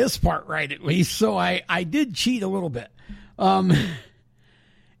got this part right at least. So I did cheat a little bit.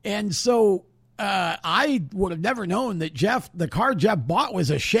 And so I would have never known that the car Jeff bought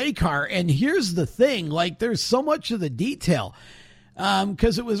was a Shea car. And here's the thing, like there's so much of the detail.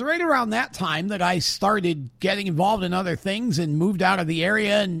 Because it was right around that time that I started getting involved in other things and moved out of the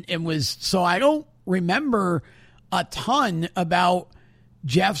area so I don't remember a ton about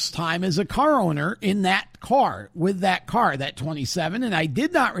Jeff's time as a car owner in that car, that 27. And I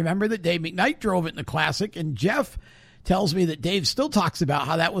did not remember that Dave McKnight drove it in the Classic. And Jeff tells me that Dave still talks about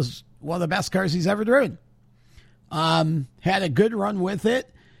how that was one of the best cars he's ever driven. Had a good run with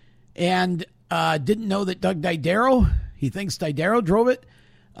it, and didn't know that Doug Didero, he thinks Didero drove it.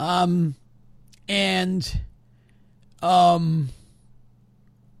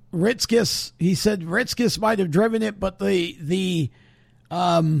 Ritzkis, he said Ritzkis might have driven it, but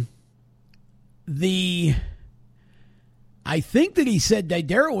I think that he said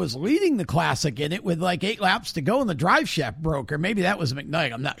Didero was leading the Classic in it with like 8 laps to go and the drive shaft broke, or maybe that was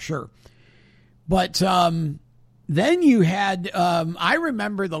McKnight. I'm not sure. But then you had, I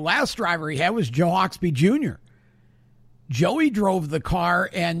remember the last driver he had was Joe Hawksby Jr. Joey drove the car,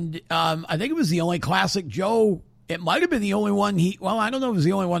 and I think it was the only Classic Joe, it might have been the only one I don't know if it was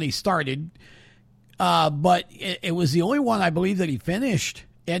the only one he started, but it was the only one I believe that he finished,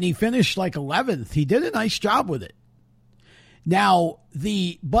 and he finished like 11th. He did a nice job with it. Now,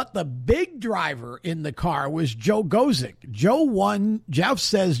 but the big driver in the car was Joe Gosek. Jeff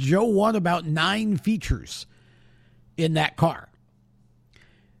says Joe won about 9 features in that car.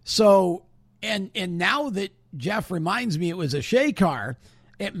 So, and now that Jeff reminds me it was a Shea car,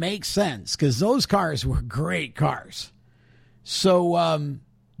 it makes sense because those cars were great cars. So,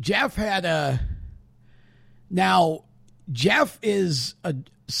 Jeff is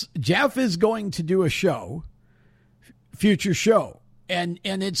going to do a future show, and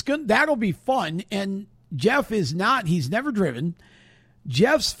it's good. That'll be fun. And Jeff he's never driven.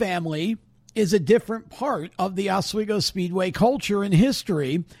 Jeff's family is a different part of the Oswego Speedway culture and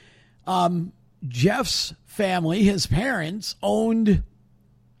history. Jeff's family, his parents owned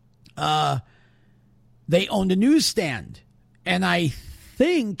a newsstand, and I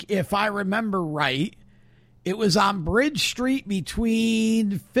think if I remember right, it was on Bridge Street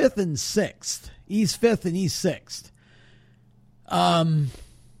between 5th and 6th, East 5th and East 6th.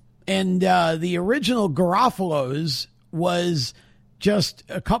 The original Garofalo's was just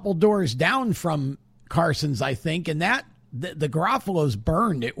a couple doors down from Carson's, I think. And the Garofalo's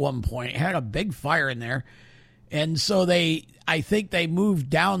burned at one point. It had a big fire in there. And so I think they moved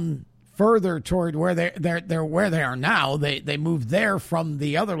down further toward where they're where they are now. They moved there from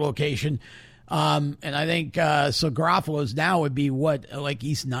the other location. And I think, so Garofalo's now would be like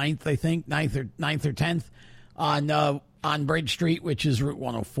East 9th, I think, 9th or 10th on Bridge Street, which is Route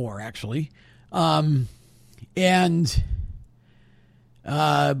 104, actually. But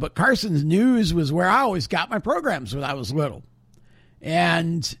Carson's News was where I always got my programs when I was little.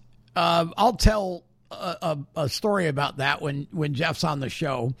 And I'll tell a story about that when Jeff's on the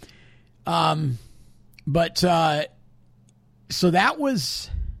show. So that was,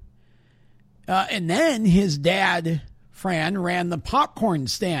 and then his dad, Fran, ran the popcorn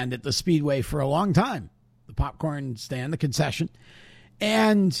stand at the Speedway for a long time. The popcorn stand, the concession.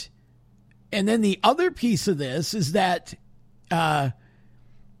 And then the other piece of this is that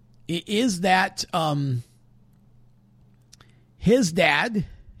his parents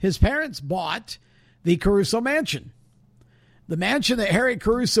bought the Mansion. The mansion that Harry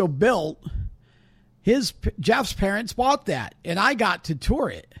Caruso built, Jeff's parents bought that, and I got to tour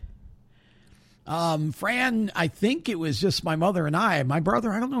it. Fran, I think it was just my mother and I. My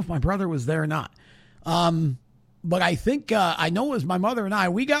brother, I don't know if my brother was there or not. But I think, I know it was my mother and I,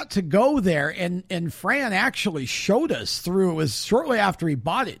 we got to go there, and Fran actually showed us through. It was shortly after he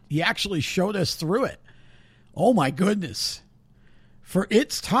bought it. He actually showed us through it. Oh my goodness. For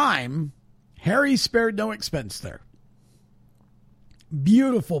its time, Harry spared no expense there.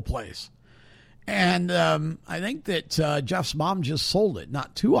 Beautiful place. And, I think that, Jeff's mom just sold it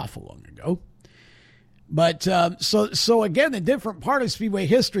not too awful long ago. But so again, a different part of Speedway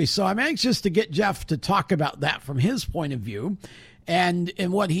history. So I'm anxious to get Jeff to talk about that from his point of view and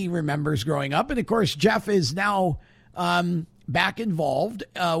what he remembers growing up. And, of course, Jeff is now back involved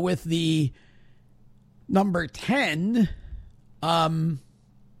with the number 10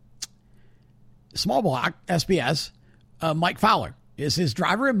 small block SBS. Mike Fowler is his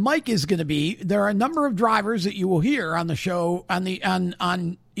driver, and Mike is going to be. There are a number of drivers that you will hear on the show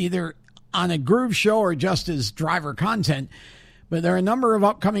on either on a Groove show or just as driver content, but there are a number of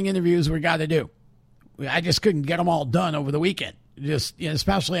upcoming interviews we got to do. I just couldn't get them all done over the weekend, just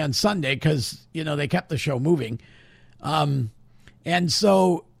especially on Sunday because, they kept the show moving. And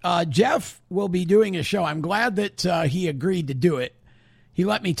so Jeff will be doing a show. I'm glad that he agreed to do it. He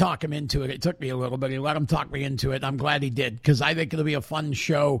let me talk him into it. It took me a little bit. He let him talk me into it. I'm glad he did because I think it'll be a fun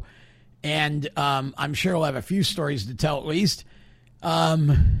show. And I'm sure he'll have a few stories to tell at least.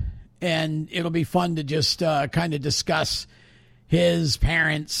 And it'll be fun to just kind of discuss his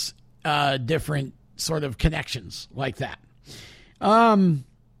parents' different sort of connections like that.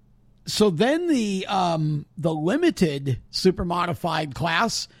 So then the limited super modified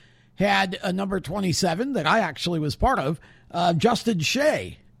class had a number 27 that I actually was part of. Justin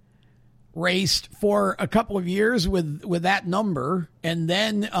Shea raced for a couple of years with that number and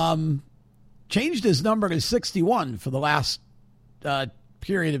then changed his number to 61 for the last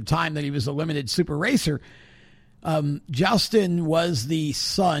period of time that he was a limited super racer. Justin was the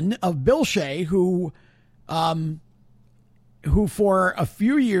son of Bill Shea, who for a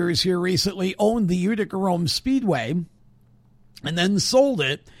few years here recently owned the Utica Rome Speedway and then sold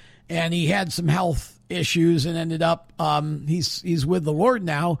it. And he had some health issues and ended up, he's with the Lord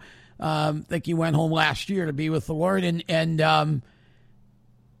now. I think he went home last year to be with the Lord. And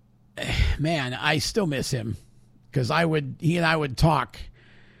man, I still miss him because he and I would talk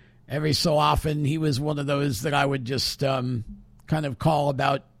every so often. He was one of those that I would just kind of call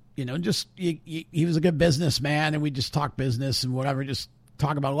about, he was a good businessman and we just talk business and whatever, just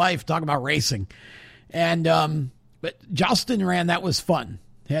talk about life, talk about racing. And, but Justin ran, that was fun.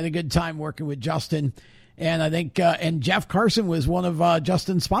 Had a good time working with Justin. And I think, and Jeff Carson was one of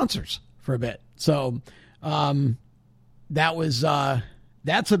Justin's sponsors for a bit. So that was,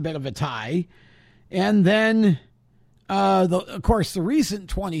 that's a bit of a tie. And then, of course, the recent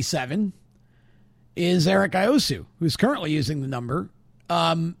 27 is Eric Iosu, who's currently using the number.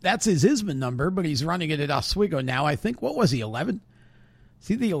 That's his Isman number, but he's running it at Oswego now. I think, what was he, 11? Is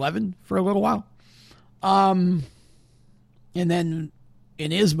he the 11 for a little while? And then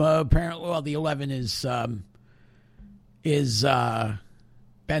in ISMA, apparently, well, the 11 is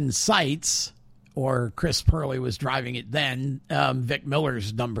Ben Seitz, or Chris Purley was driving it then, Vic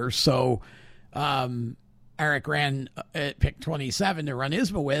Miller's number. So Eric ran pick 27 to run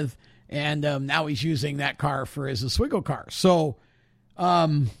ISMA with, and now he's using that car for his Oswego car. So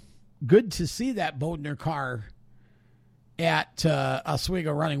good to see that Bodner car at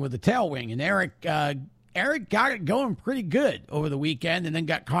Oswego running with the tail wing. And Eric got it going pretty good over the weekend and then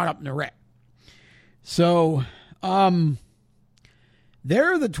got caught up in a wreck. So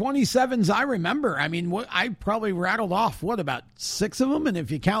there are the 27s I remember. I mean, I probably rattled off, about 6 of them? And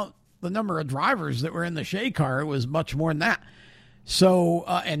if you count the number of drivers that were in the Shea car, it was much more than that. So,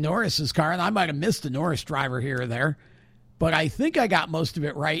 and Norris's car, and I might have missed a Norris driver here or there, but I think I got most of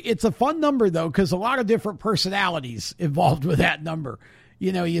it right. It's a fun number, though, because a lot of different personalities involved with that number.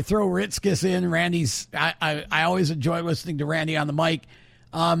 You throw Ritzkis in, Randy's, I always enjoy listening to Randy on the mic.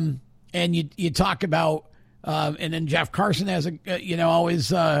 And you talk about, and then Jeff Carson has always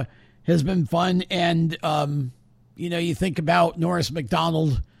has been fun. And, you think about Norris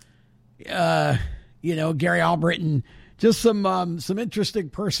McDonald, Gary Albritton, just some interesting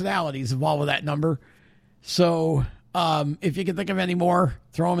personalities involved with that number. So, if you can think of any more,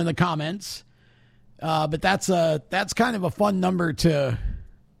 throw them in the comments. But that's kind of a fun number to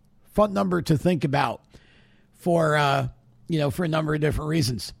think about for a number of different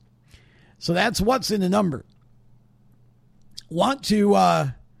reasons. So that's what's in the number. Want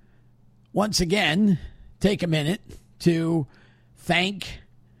to once again take a minute to thank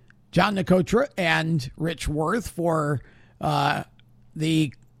John Nicotra and Rich Worth for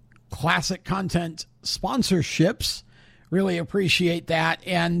the classic content sponsorships. Really appreciate that.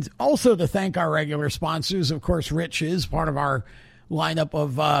 And also to thank our regular sponsors. Of course, Rich is part of our lineup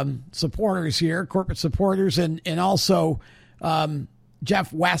of supporters here, corporate supporters, and also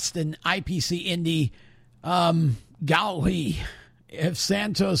Jeff West and IPC Indy. Golly, if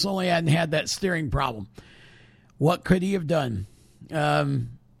Santos only hadn't had that steering problem, what could he have done?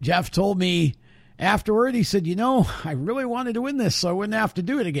 Jeff told me afterward, he said, I really wanted to win this so I wouldn't have to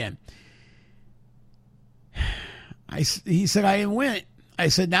do it again. He said, I didn't win it. I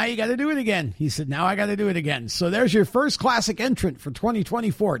said, now you got to do it again. He said, now I got to do it again. So there's your first classic entrant for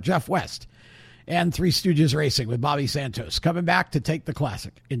 2024, Jeff West and Three Stooges Racing with Bobby Santos coming back to take the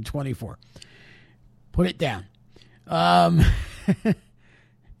classic in 24. Put it down. And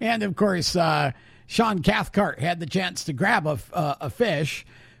of course, Sean Cathcart had the chance to grab a fish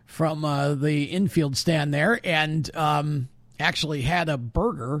from the infield stand there and actually had a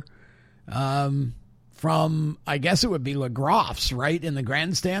burger from, I guess it would be LaGroff's, right, in the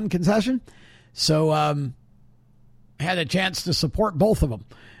grandstand concession. So had a chance to support both of them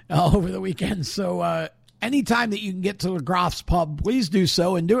over the weekend. So anytime that you can get to LaGroff's Pub, please do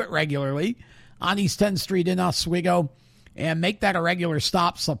so, and do it regularly on East 10th Street in Oswego, and make that a regular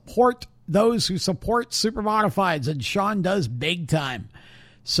stop. Support those who support Super Modifieds, and Sean does big time.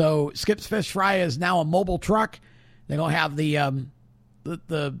 So Skip's Fish Fry is now a mobile truck. They don't have the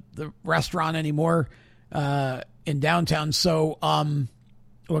restaurant anymore in downtown. So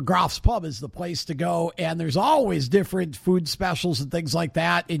LaGroff's Pub is the place to go, and there's always different food specials and things like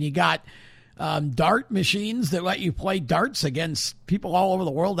that. And you got dart machines that let you play darts against people all over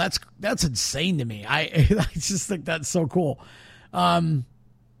the world. That's insane to me. I just think that's so cool. So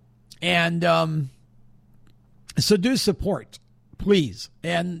do support, please.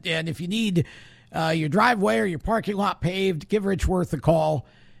 And if you need your driveway or your parking lot paved, give Rich Worth a call.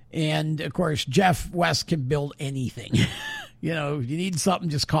 And, of course, Jeff West can build anything. If you need something,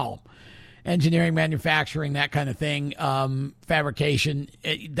 just call him. Engineering, manufacturing, that kind of thing, fabrication.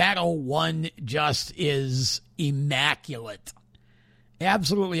 That 01 just is immaculate.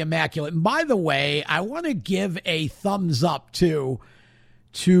 Absolutely immaculate. And by the way, I want to give a thumbs up, to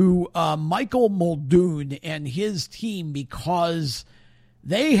Michael Muldoon and his team, because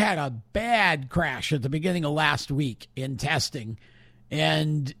they had a bad crash at the beginning of last week in testing,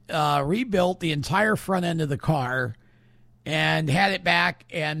 and rebuilt the entire front end of the car and had it back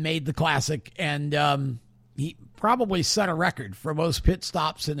and made the classic. And he probably set a record for most pit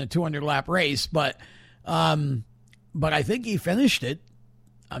stops in a 200-lap race, but I think he finished it.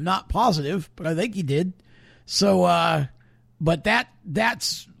 I'm not positive, but I think he did. So, but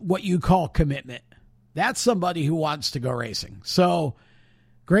that's what you call commitment. That's somebody who wants to go racing. So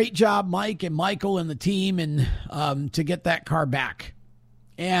great job, Mike and Michael and the team, and to get that car back.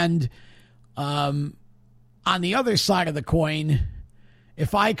 And on the other side of the coin,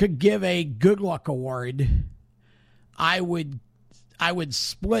 if I could give a good luck award, I would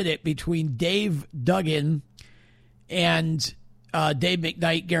split it between Dave Duggan and Dave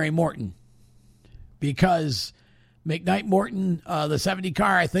McKnight, Gary Morton, because McKnight Morton, the 70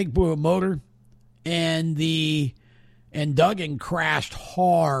 car, I think, blew a motor, and Duggan crashed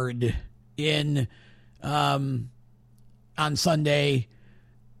hard on Sunday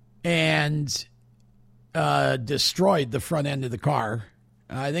and destroyed the front end of the car.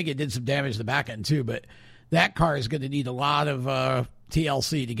 I think it did some damage to the back end too, but that car is going to need a lot of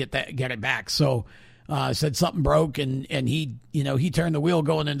TLC to get it back. So said something broke, and he turned the wheel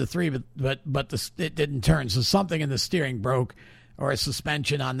going into 3, but it didn't turn. So something in the steering broke, or a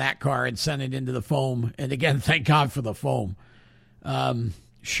suspension on that car, and sent it into the foam. And again, thank God for the foam.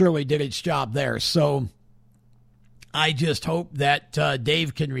 Surely did its job there. So I just hope that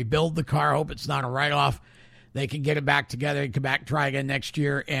Dave can rebuild the car. I hope it's not a write-off. They can get it back together and come back, try again next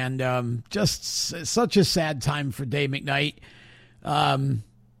year. And just such a sad time for Dave McKnight.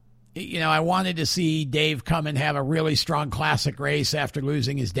 I wanted to see Dave come and have a really strong classic race after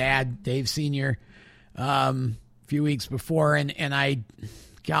losing his dad, Dave Sr., a few weeks before. And I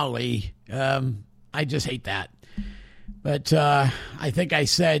just hate that. But I think I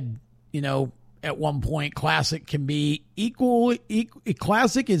said, at one point, classic can be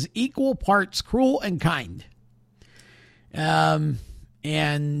classic is equal parts cruel and kind. The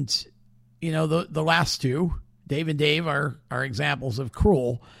last two, Dave and Dave, are examples of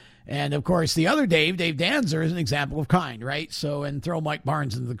cruel. And of course, the other Dave Danzer, is an example of kind, right? So, and throw Mike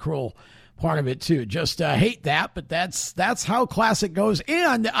Barnes into the cruel part of it too. Just hate that, but that's how classic goes.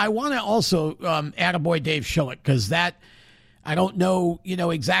 And I want to also attaboy Dave Schillick, because that, I don't know,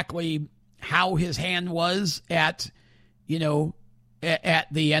 exactly how his hand was at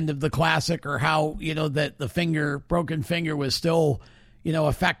the end of the classic, or how, that the broken finger was still,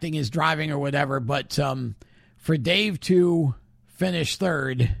 affecting his driving or whatever. But for Dave to finish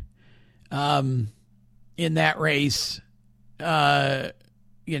third in that race, I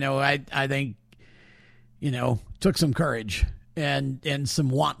think, took some courage and some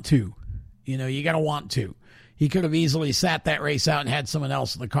want to. You got to want to. He could have easily sat that race out and had someone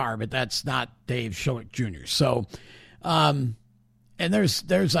else in the car, but that's not Dave Schillick Jr. So, and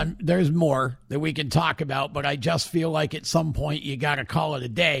there's more that we can talk about, but I just feel like at some point you got to call it a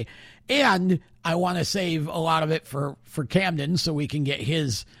day. And I want to save a lot of it for Camden, so we can get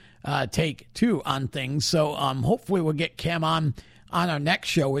his take too on things. So hopefully we'll get Cam on our next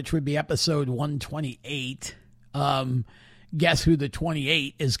show, which would be episode 128. Guess who the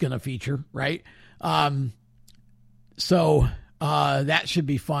 28 is going to feature, right? So that should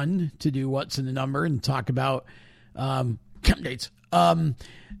be fun to do what's in the number and talk about Cam dates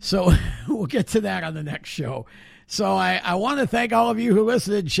So we'll get to that on the next show. So I want to thank all of you who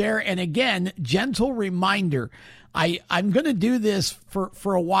listened and share. And again, gentle reminder, I'm going to do this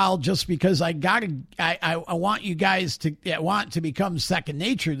for a while just because I want you guys to want to become second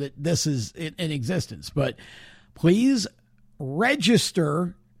nature that this is in existence. But please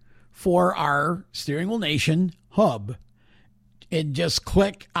register for our Steering Wheel Nation hub and just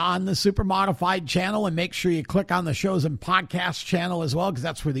click on the Super Modified channel and make sure you click on the shows and podcast channel as well, because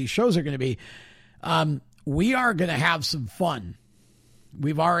that's where these shows are going to be. We are going to have some fun.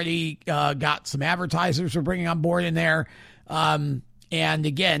 We've already got some advertisers we're bringing on board in there. And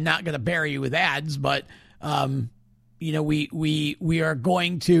again, not going to bury you with ads, but we are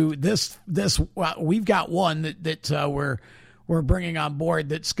going to we've got one that we're bringing on board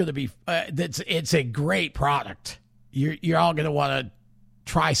that's going to be it's a great product. You're all going to want to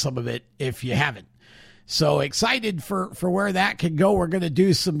try some of it if you haven't. So excited for where that can go. We're going to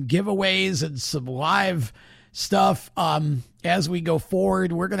do some giveaways and some live stuff as we go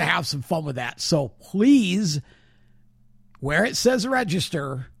forward. We're going to have some fun with that. So please, where it says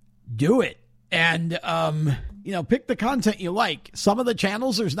register, do it. And, pick the content you like. Some of the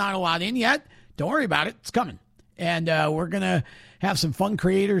channels, there's not a lot in yet. Don't worry about it. It's coming. And we're going to have some fun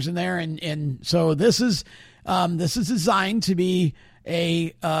creators in there. And so this is designed to be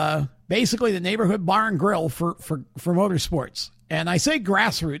basically the neighborhood bar and grill for motorsports. And I say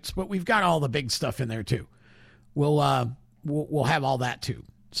grassroots, but we've got all the big stuff in there too. We'll have all that too.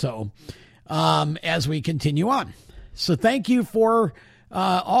 So as we continue on. So thank you for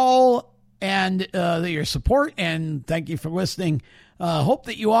all and your support, and thank you for listening. Hope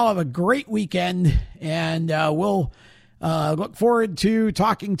that you all have a great weekend, and we'll look forward to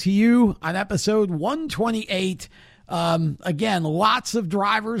talking to you on episode 128. Again, lots of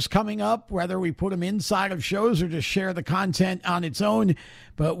drivers coming up, whether we put them inside of shows or just share the content on its own.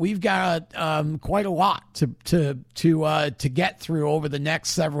 But we've got quite a lot to get through over the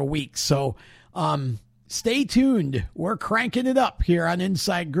next several weeks. So stay tuned. We're cranking it up here on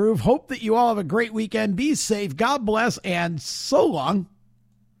Inside Groove. Hope that you all have a great weekend. Be safe. God bless, and so long.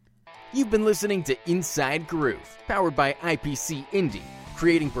 You've been listening to Inside Groove, powered by IPC Indy,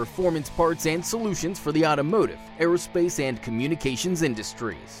 creating performance parts and solutions for the automotive, aerospace, and communications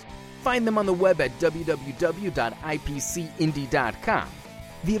industries. Find them on the web at www.ipcindy.com.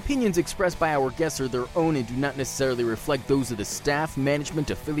 The opinions expressed by our guests are their own and do not necessarily reflect those of the staff, management,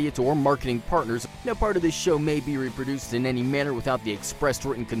 affiliates, or marketing partners. No part of this show may be reproduced in any manner without the expressed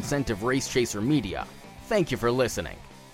written consent of Race Chaser Media. Thank you for listening.